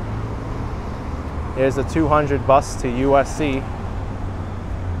 There's a 200 bus to USC.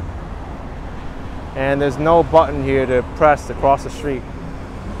 And there's no button here to press to cross the street.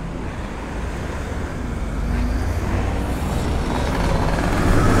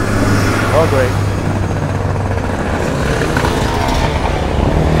 Oh, great.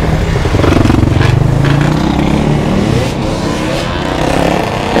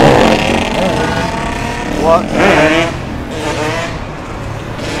 What?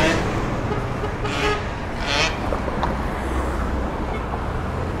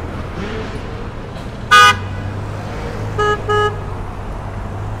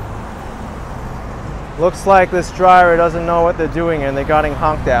 Looks like this driver doesn't know what they're doing and they're getting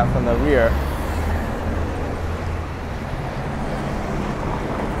honked at from the rear.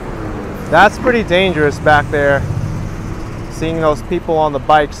 That's pretty dangerous back there, seeing those people on the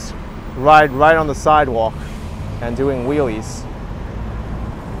bikes ride right on the sidewalk and doing wheelies.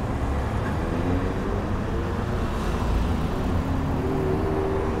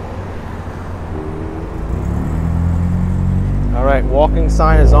 All right, walking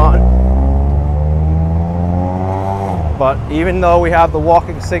sign is on. But even though we have the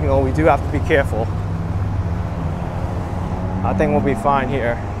walking signal, we do have to be careful. I think we'll be fine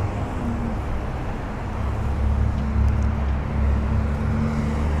here.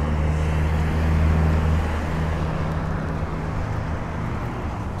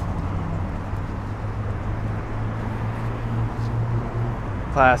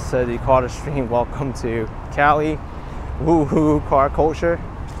 Class said the Carter stream, welcome to Cali. Woohoo, car culture.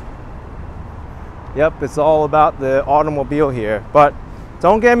 Yep, it's all about the automobile here. But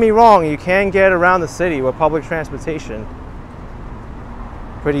don't get me wrong, you can get around the city with public transportation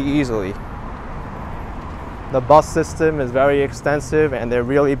pretty easily. The bus system is very extensive and they're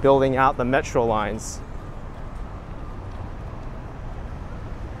really building out the metro lines.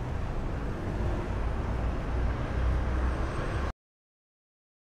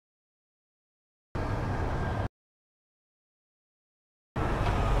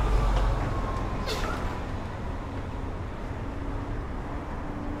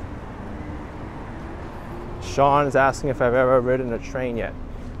 Sean is asking if I've ever ridden a train yet.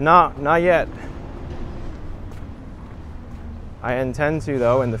 No, not yet. I intend to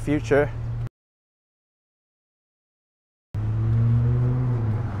though in the future.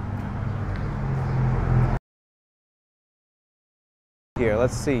 Here,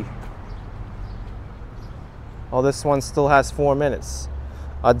 let's see. Oh, this one still has 4 minutes.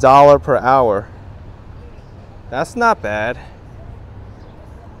 $1 per hour. That's not bad.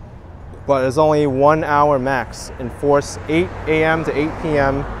 But it's only 1 hour max, enforced 8 a.m. to 8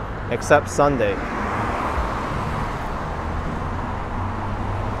 p.m. except Sunday.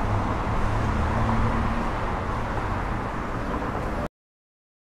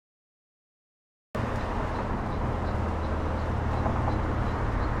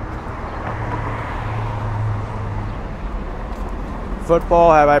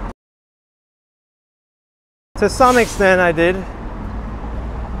 Football, have I? To some extent I did.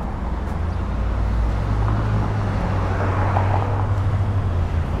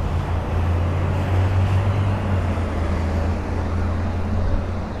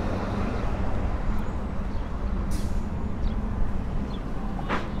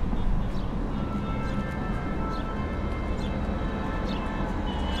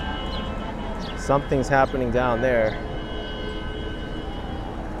 Something's happening down there.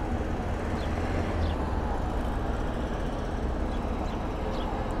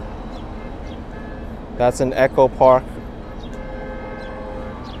 That's an Echo Park.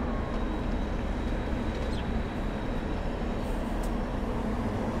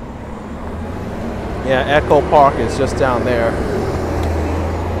 Yeah, Echo Park is just down there.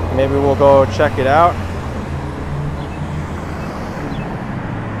 Maybe we'll go check it out.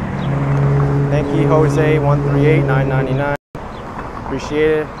 Thank you, Jose, 138, 999.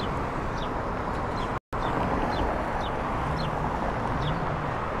 Appreciate it.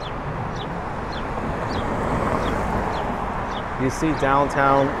 You see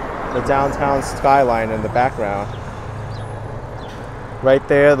downtown, the downtown skyline in the background. Right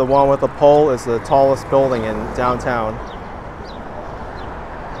there, the one with the pole is the tallest building in downtown.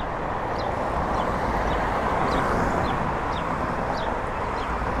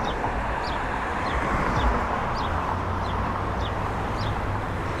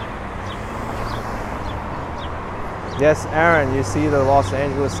 Yes, Aaron, you see the Los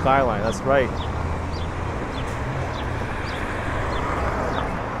Angeles skyline, that's right.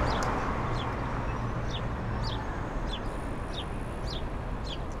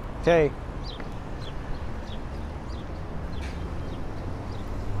 Okay.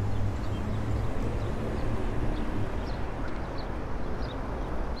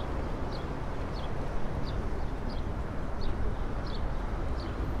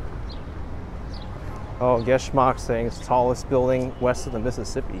 Oh, Geschmack saying it's the tallest building west of the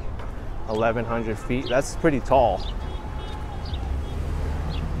Mississippi. 1,100 feet. That's pretty tall.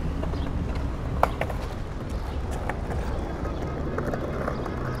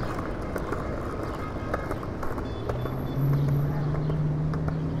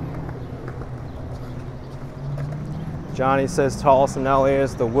 Johnny says tallest in LA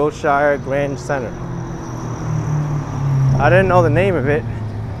is the Wilshire Grand Center. I didn't know the name of it.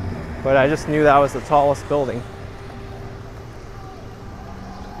 but I just knew that was the tallest building.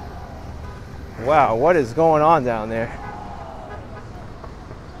 Wow, what is going on down there?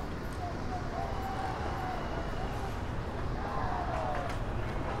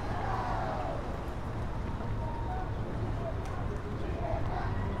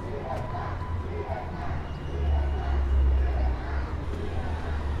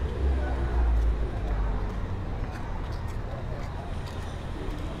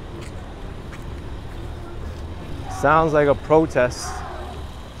 Sounds like a protest.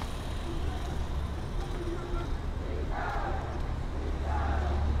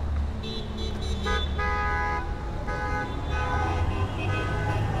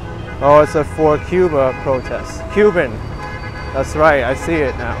 Oh, it's a For Cuba protest. Cuban. That's right, I see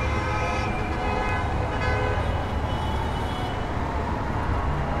it now.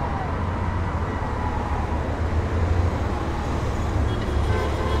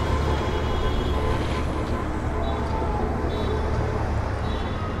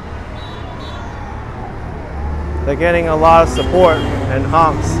 They're getting a lot of support and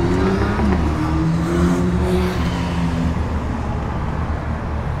honks.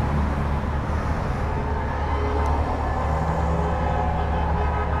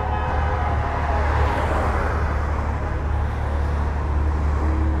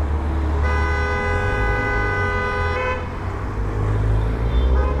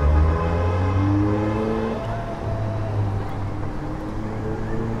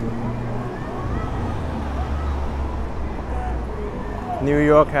 New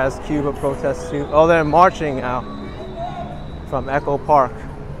York has Cuba protests too. Oh, they're marching now from Echo Park.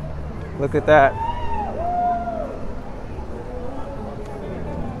 Look at that.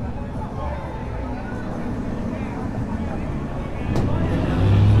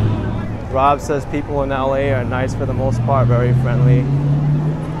 Rob says people in LA are nice for the most part, very friendly.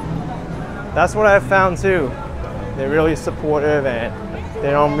 That's what I've found too. They're really supportive and they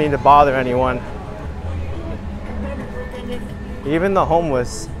don't mean to bother anyone. Even the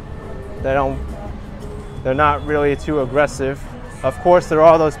homeless, they're not really too aggressive. Of course, there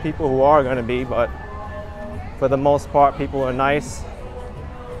are those people who are going to be, but for the most part, people are nice.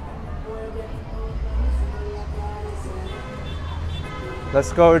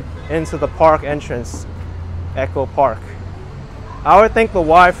 Let's go into the park entrance, Echo Park. I would think the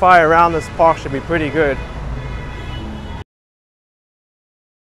Wi-Fi around this park should be pretty good.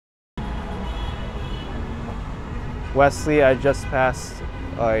 Wesley, I just passed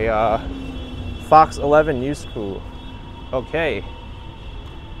a Fox 11 news crew. Okay.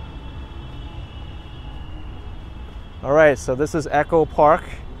 All right, so this is Echo Park.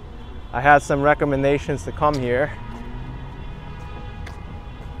 I had some recommendations to come here.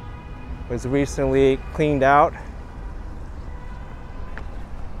 It was recently cleaned out.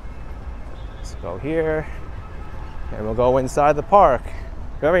 Let's go here, and we'll go inside the park.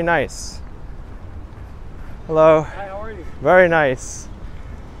 Very nice. Hello. Hi, how are you? Very nice.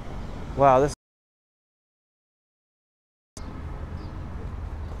 Wow, this.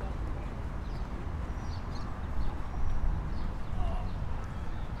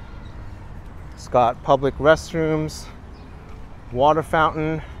 It's got public restrooms, water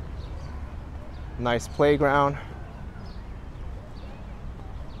fountain, nice playground.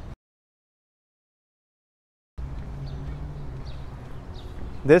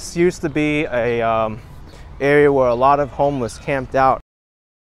 This used to be a area where a lot of homeless camped out.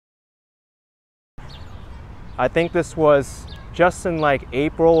 I think this was just in like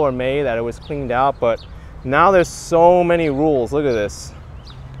April or May that it was cleaned out, but now there's so many rules. Look at this.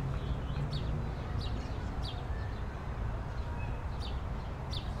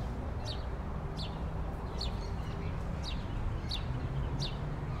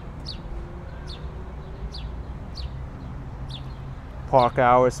 Park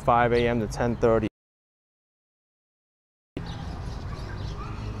hours 5 a.m. to 10:30.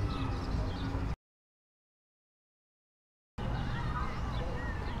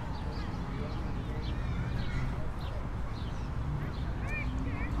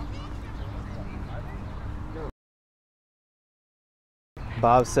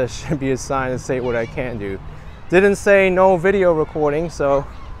 Bob says should be a sign to say what I can do. Didn't say no video recording, so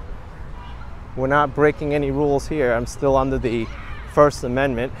we're not breaking any rules here. I'm still under the First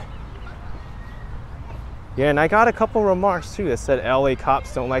Amendment. Yeah, and I got a couple remarks too that said LA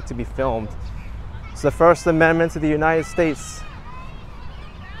cops don't like to be filmed. It's the First Amendment to the United States.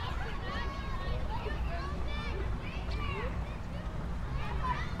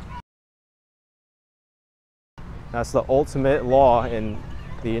 That's the ultimate law in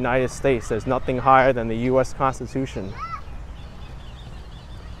the United States. There's nothing higher than the US Constitution.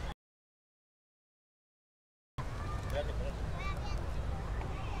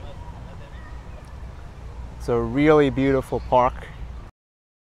 It's a really beautiful park.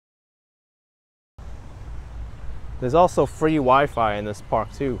 There's also free Wi-Fi in this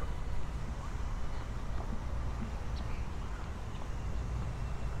park too.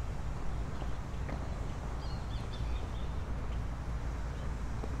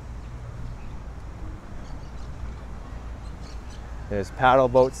 There's paddle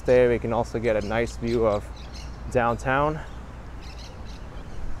boats there. We can also get a nice view of downtown.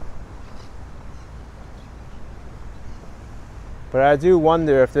 But I do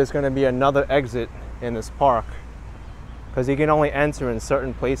wonder if there's going to be another exit in this park, because you can only enter in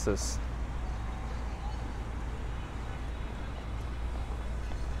certain places.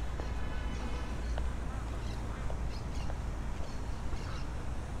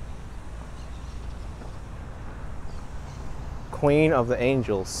 Queen of the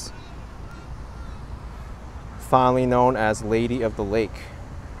Angels, fondly known as Lady of the Lake.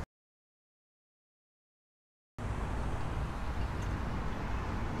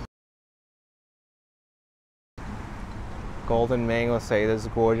 Golden mango say this is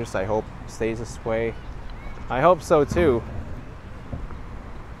gorgeous. I hope it stays this way. I hope so too.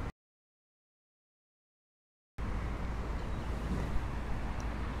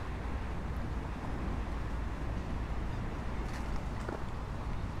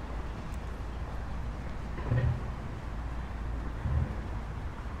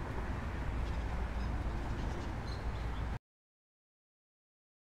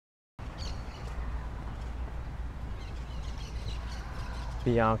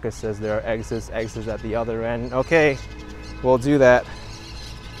 Bianca says there are exits at the other end. Okay, we'll do that.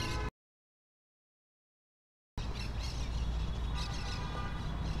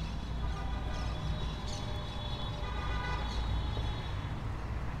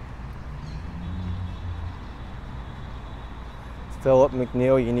 Philip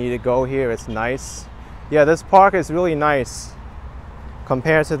McNeil, you need to go here. It's nice. Yeah, this park is really nice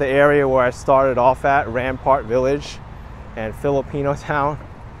compared to the area where I started off at, Rampart Village and Filipino Town.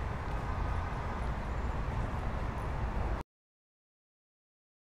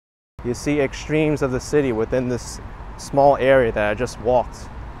 You see extremes of the city within this small area that I just walked.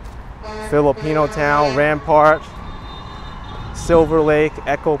 Filipino Town, Rampart, Silver Lake,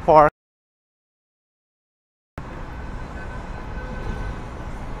 Echo Park.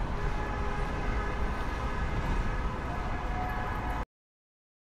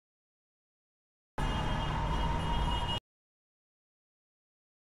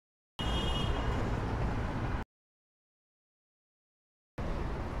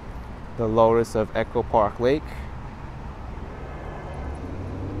 The Lotus of Echo Park Lake.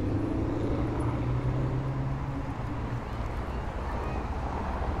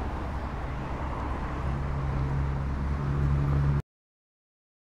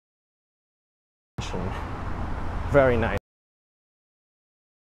 Very nice.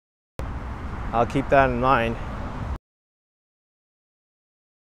 I'll keep that in mind.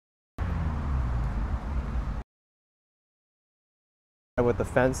 With the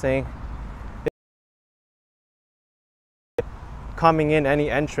fencing, coming in any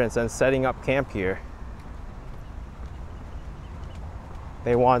entrance and setting up camp here.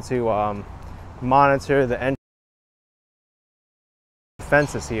 They want to monitor the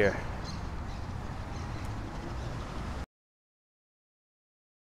fences here.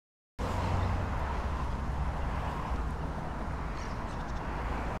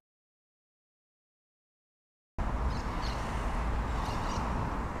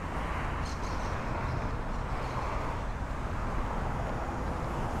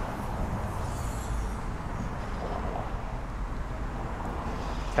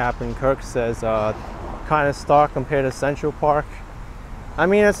 Captain Kirk says kind of stark compared to Central Park. I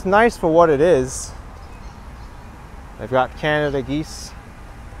mean, it's nice for what it is. They've got Canada geese.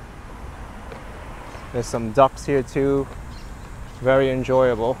 There's some ducks here too. Very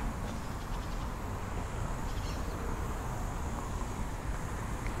enjoyable.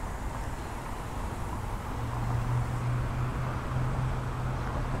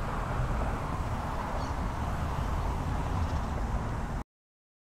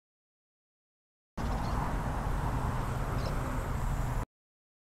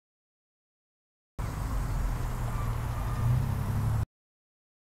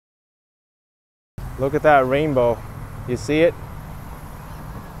 Look at that rainbow. You see it?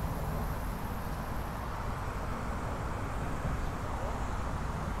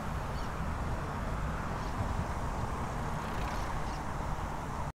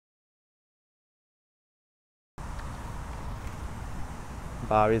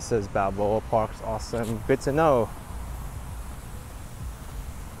 Bobby says Balboa Park's awesome. Good to know.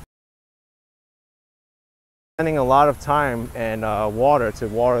 spending a lot of time and water to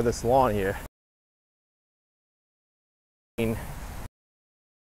water this lawn here.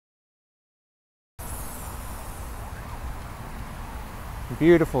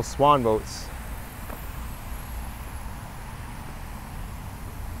 Beautiful swan boats.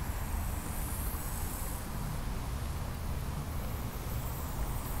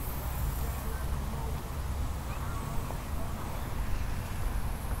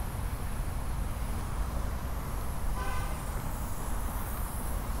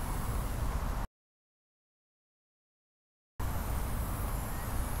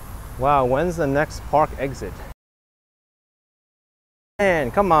 Wow, when's the next park exit?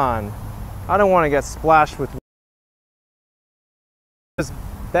 Man, come on. I don't want to get splashed with. It's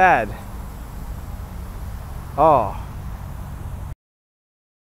bad. Oh.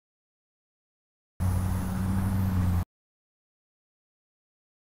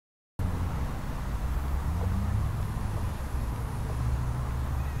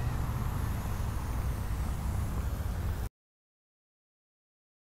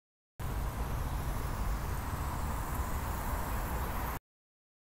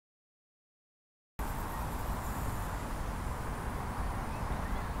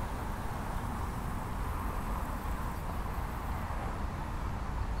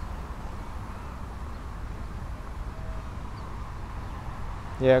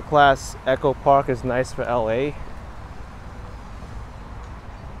 Yeah, class, Echo Park is nice for LA.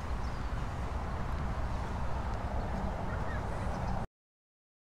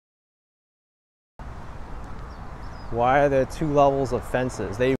 Why are there 2 levels of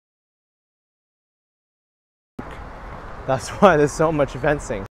fences? That's why there's so much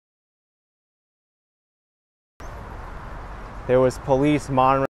fencing. There was police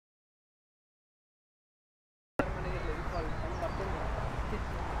monitoring.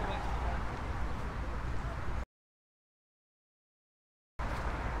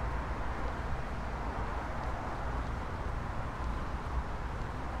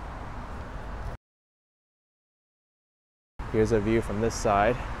 Here's a view from this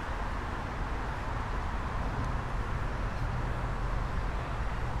side.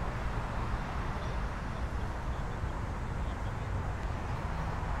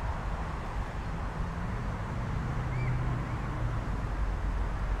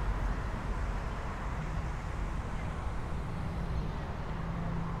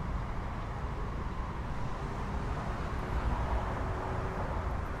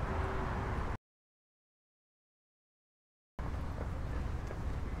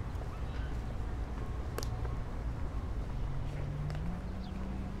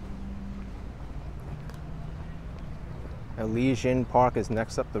 Elysian Park is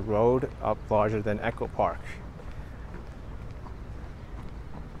next up the road, up larger than Echo Park.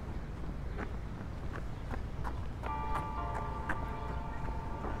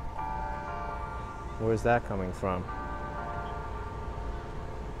 Where's that coming from?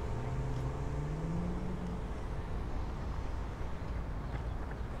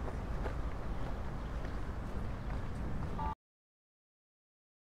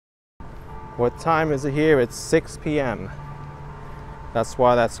 What time is it here? It's 6 p.m. That's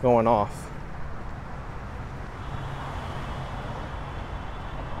why that's going off.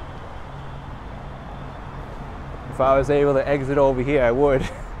 If I was able to exit over here, I would.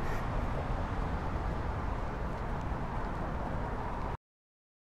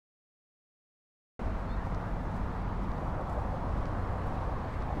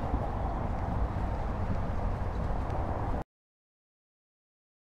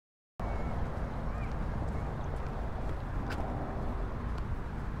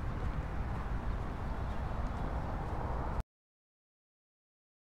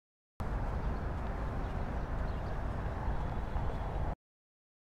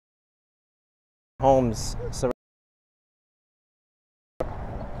 Homes,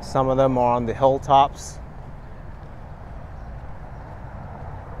 some of them are on the hilltops.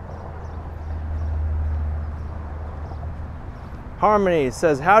 Harmony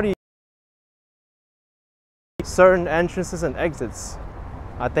says, how do you certain entrances and exits?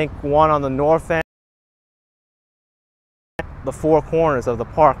 I think one on the north end, the 4 corners of the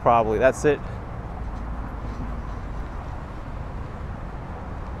park probably, that's it.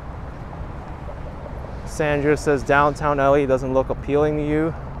 Sandra says downtown LA doesn't look appealing to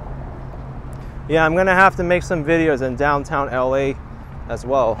you. Yeah, I'm gonna have to make some videos in downtown LA as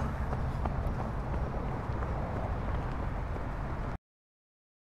well.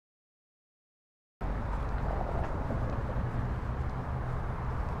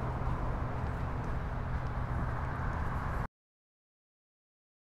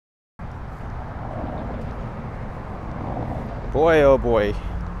 Boy, oh boy.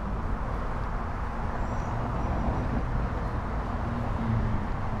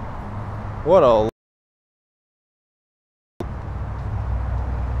 What a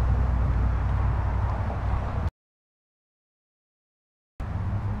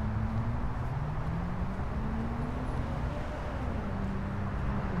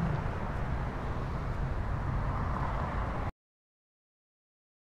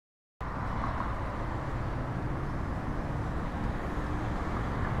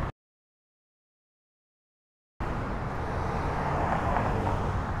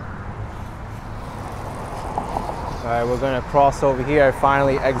Alright, we're gonna cross over here. I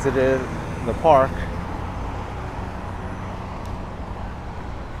finally exited the park.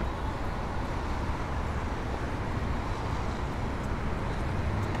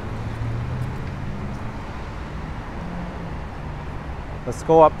 Let's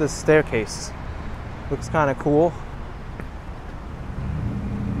go up this staircase. Looks kind of cool.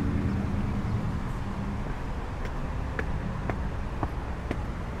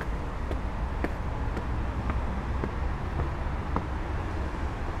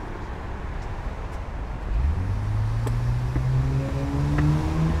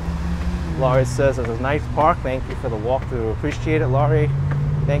 Laurie says it's a nice park. Thank you for the walkthrough. Appreciate it, Laurie.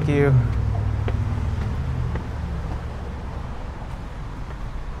 Thank you.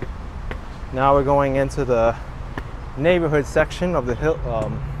 Now we're going into the neighborhood section of the hill,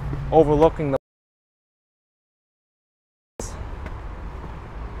 overlooking the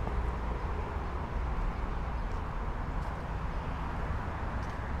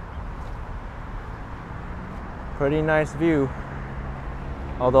pretty nice view.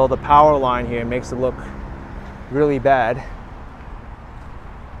 Although the power line here makes it look really bad.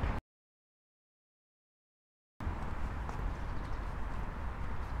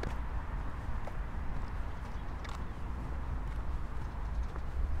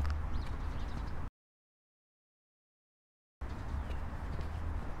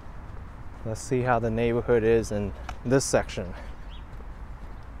 Let's see how the neighborhood is in this section.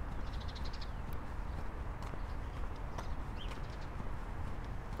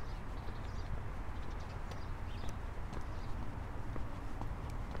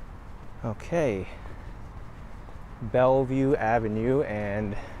 Okay, Bellevue Avenue,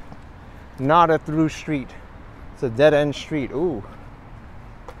 and not a through street. It's a dead-end street. Ooh.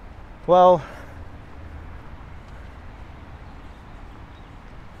 Well,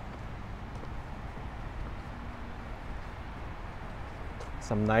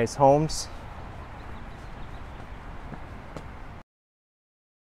 some nice homes.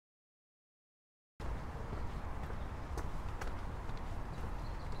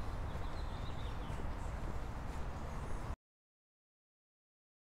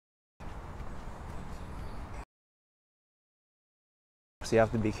 So you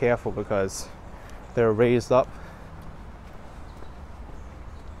have to be careful because they're raised up.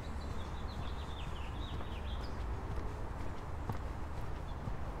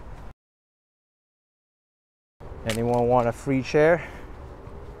 Anyone want a free chair?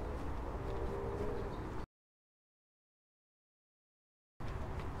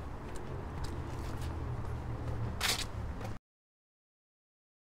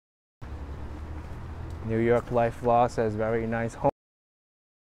 New York Life Vlog says very nice home.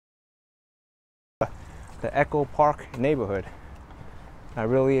 The Echo Park neighborhood. I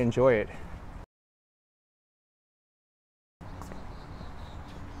really enjoy it.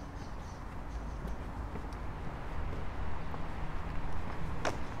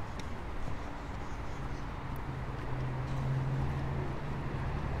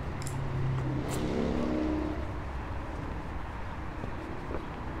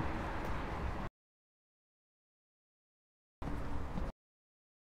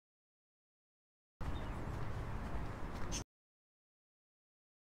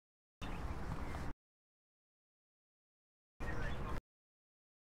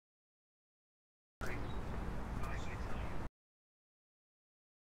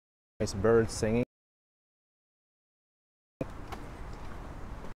 Nice birds singing.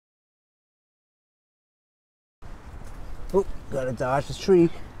 Oh, gotta dodge this tree.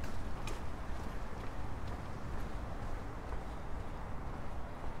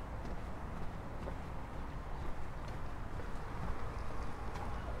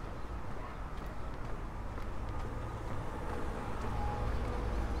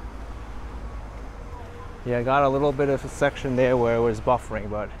 Yeah, I got a little bit of a section there where it was buffering,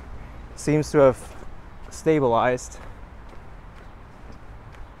 but it seems to have stabilized.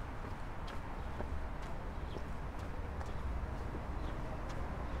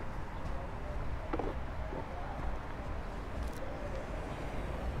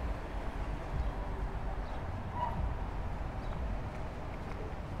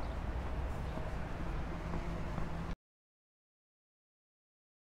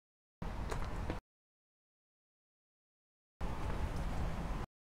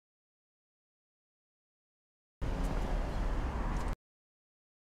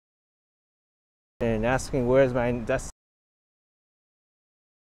 and asking where's my destination.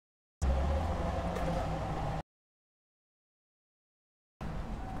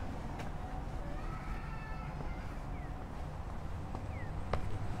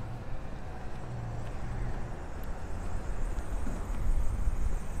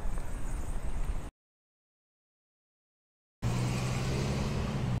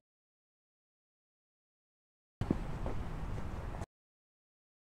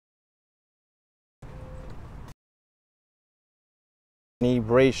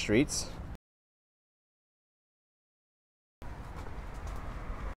 Bray streets.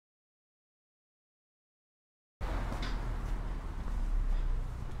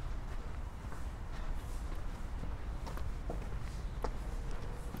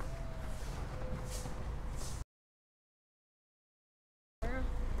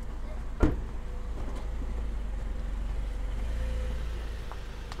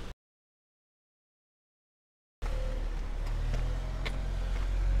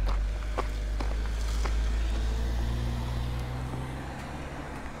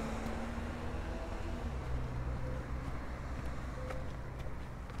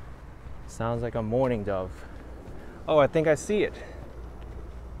 Sounds like a mourning dove. Oh, I think I see it.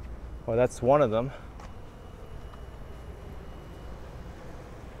 Well, that's one of them.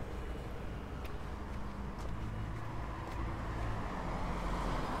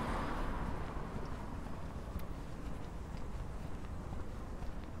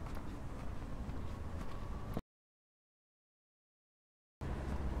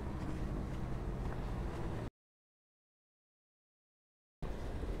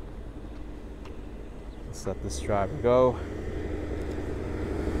 Let's let this driver go.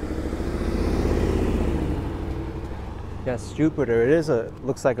 Yes, Jupiter, it is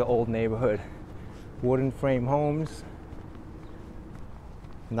looks like an old neighborhood. Wooden frame homes,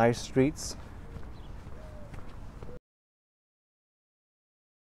 nice streets.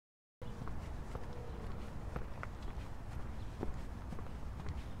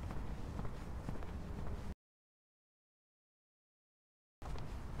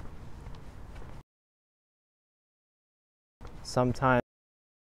 Sometimes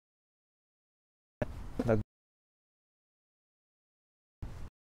the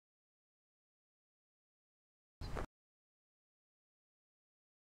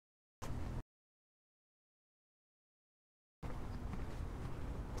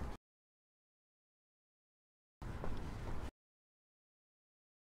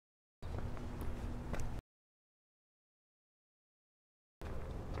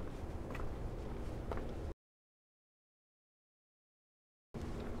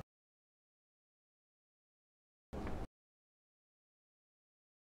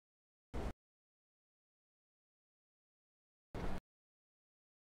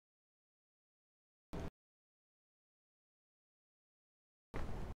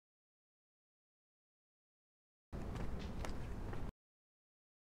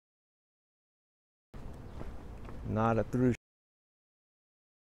not a through.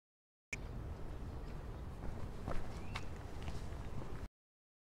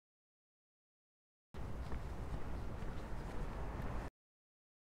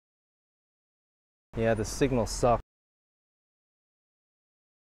 Yeah, the signal sucks.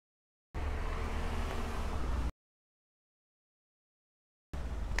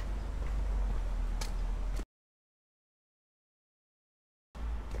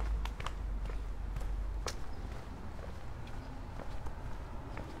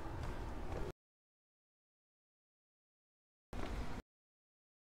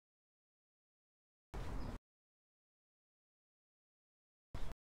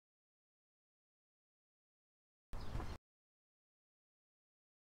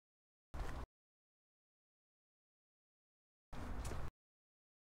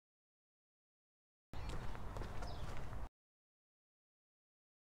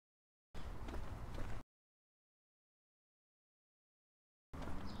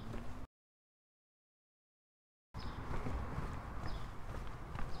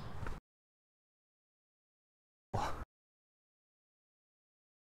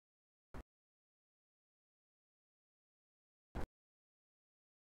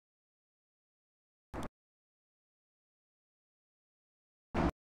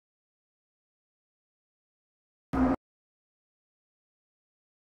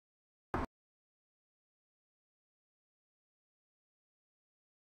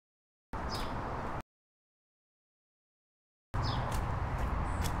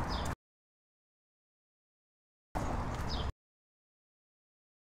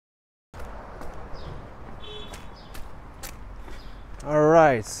 All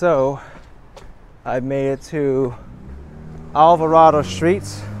right, so I made it to Alvarado Street.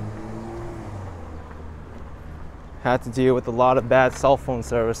 Had to deal with a lot of bad cell phone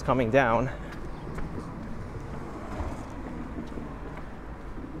service coming down.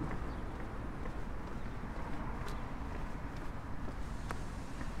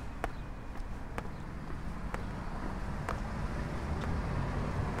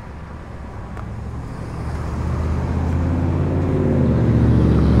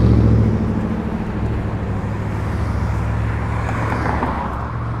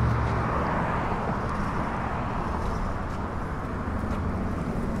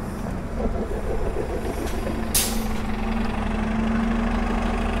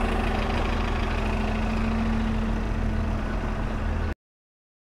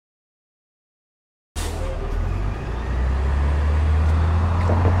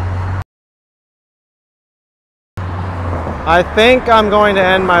 I think I'm going to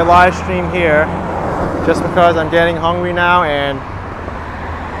end my live stream here just because I'm getting hungry now, and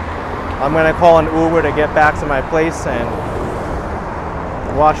I'm going to call an Uber to get back to my place and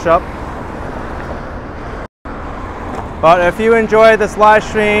wash up. But if you enjoyed this live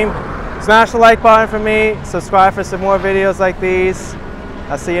stream, smash the like button for me, subscribe for some more videos like these.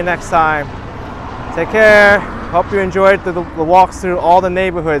 I'll see you next time. Take care. Hope you enjoyed the walks through all the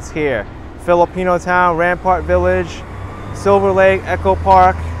neighborhoods here. Filipino Town, Rampart Village, Silver Lake, Echo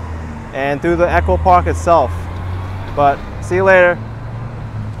Park, and through the Echo Park itself. But see you later.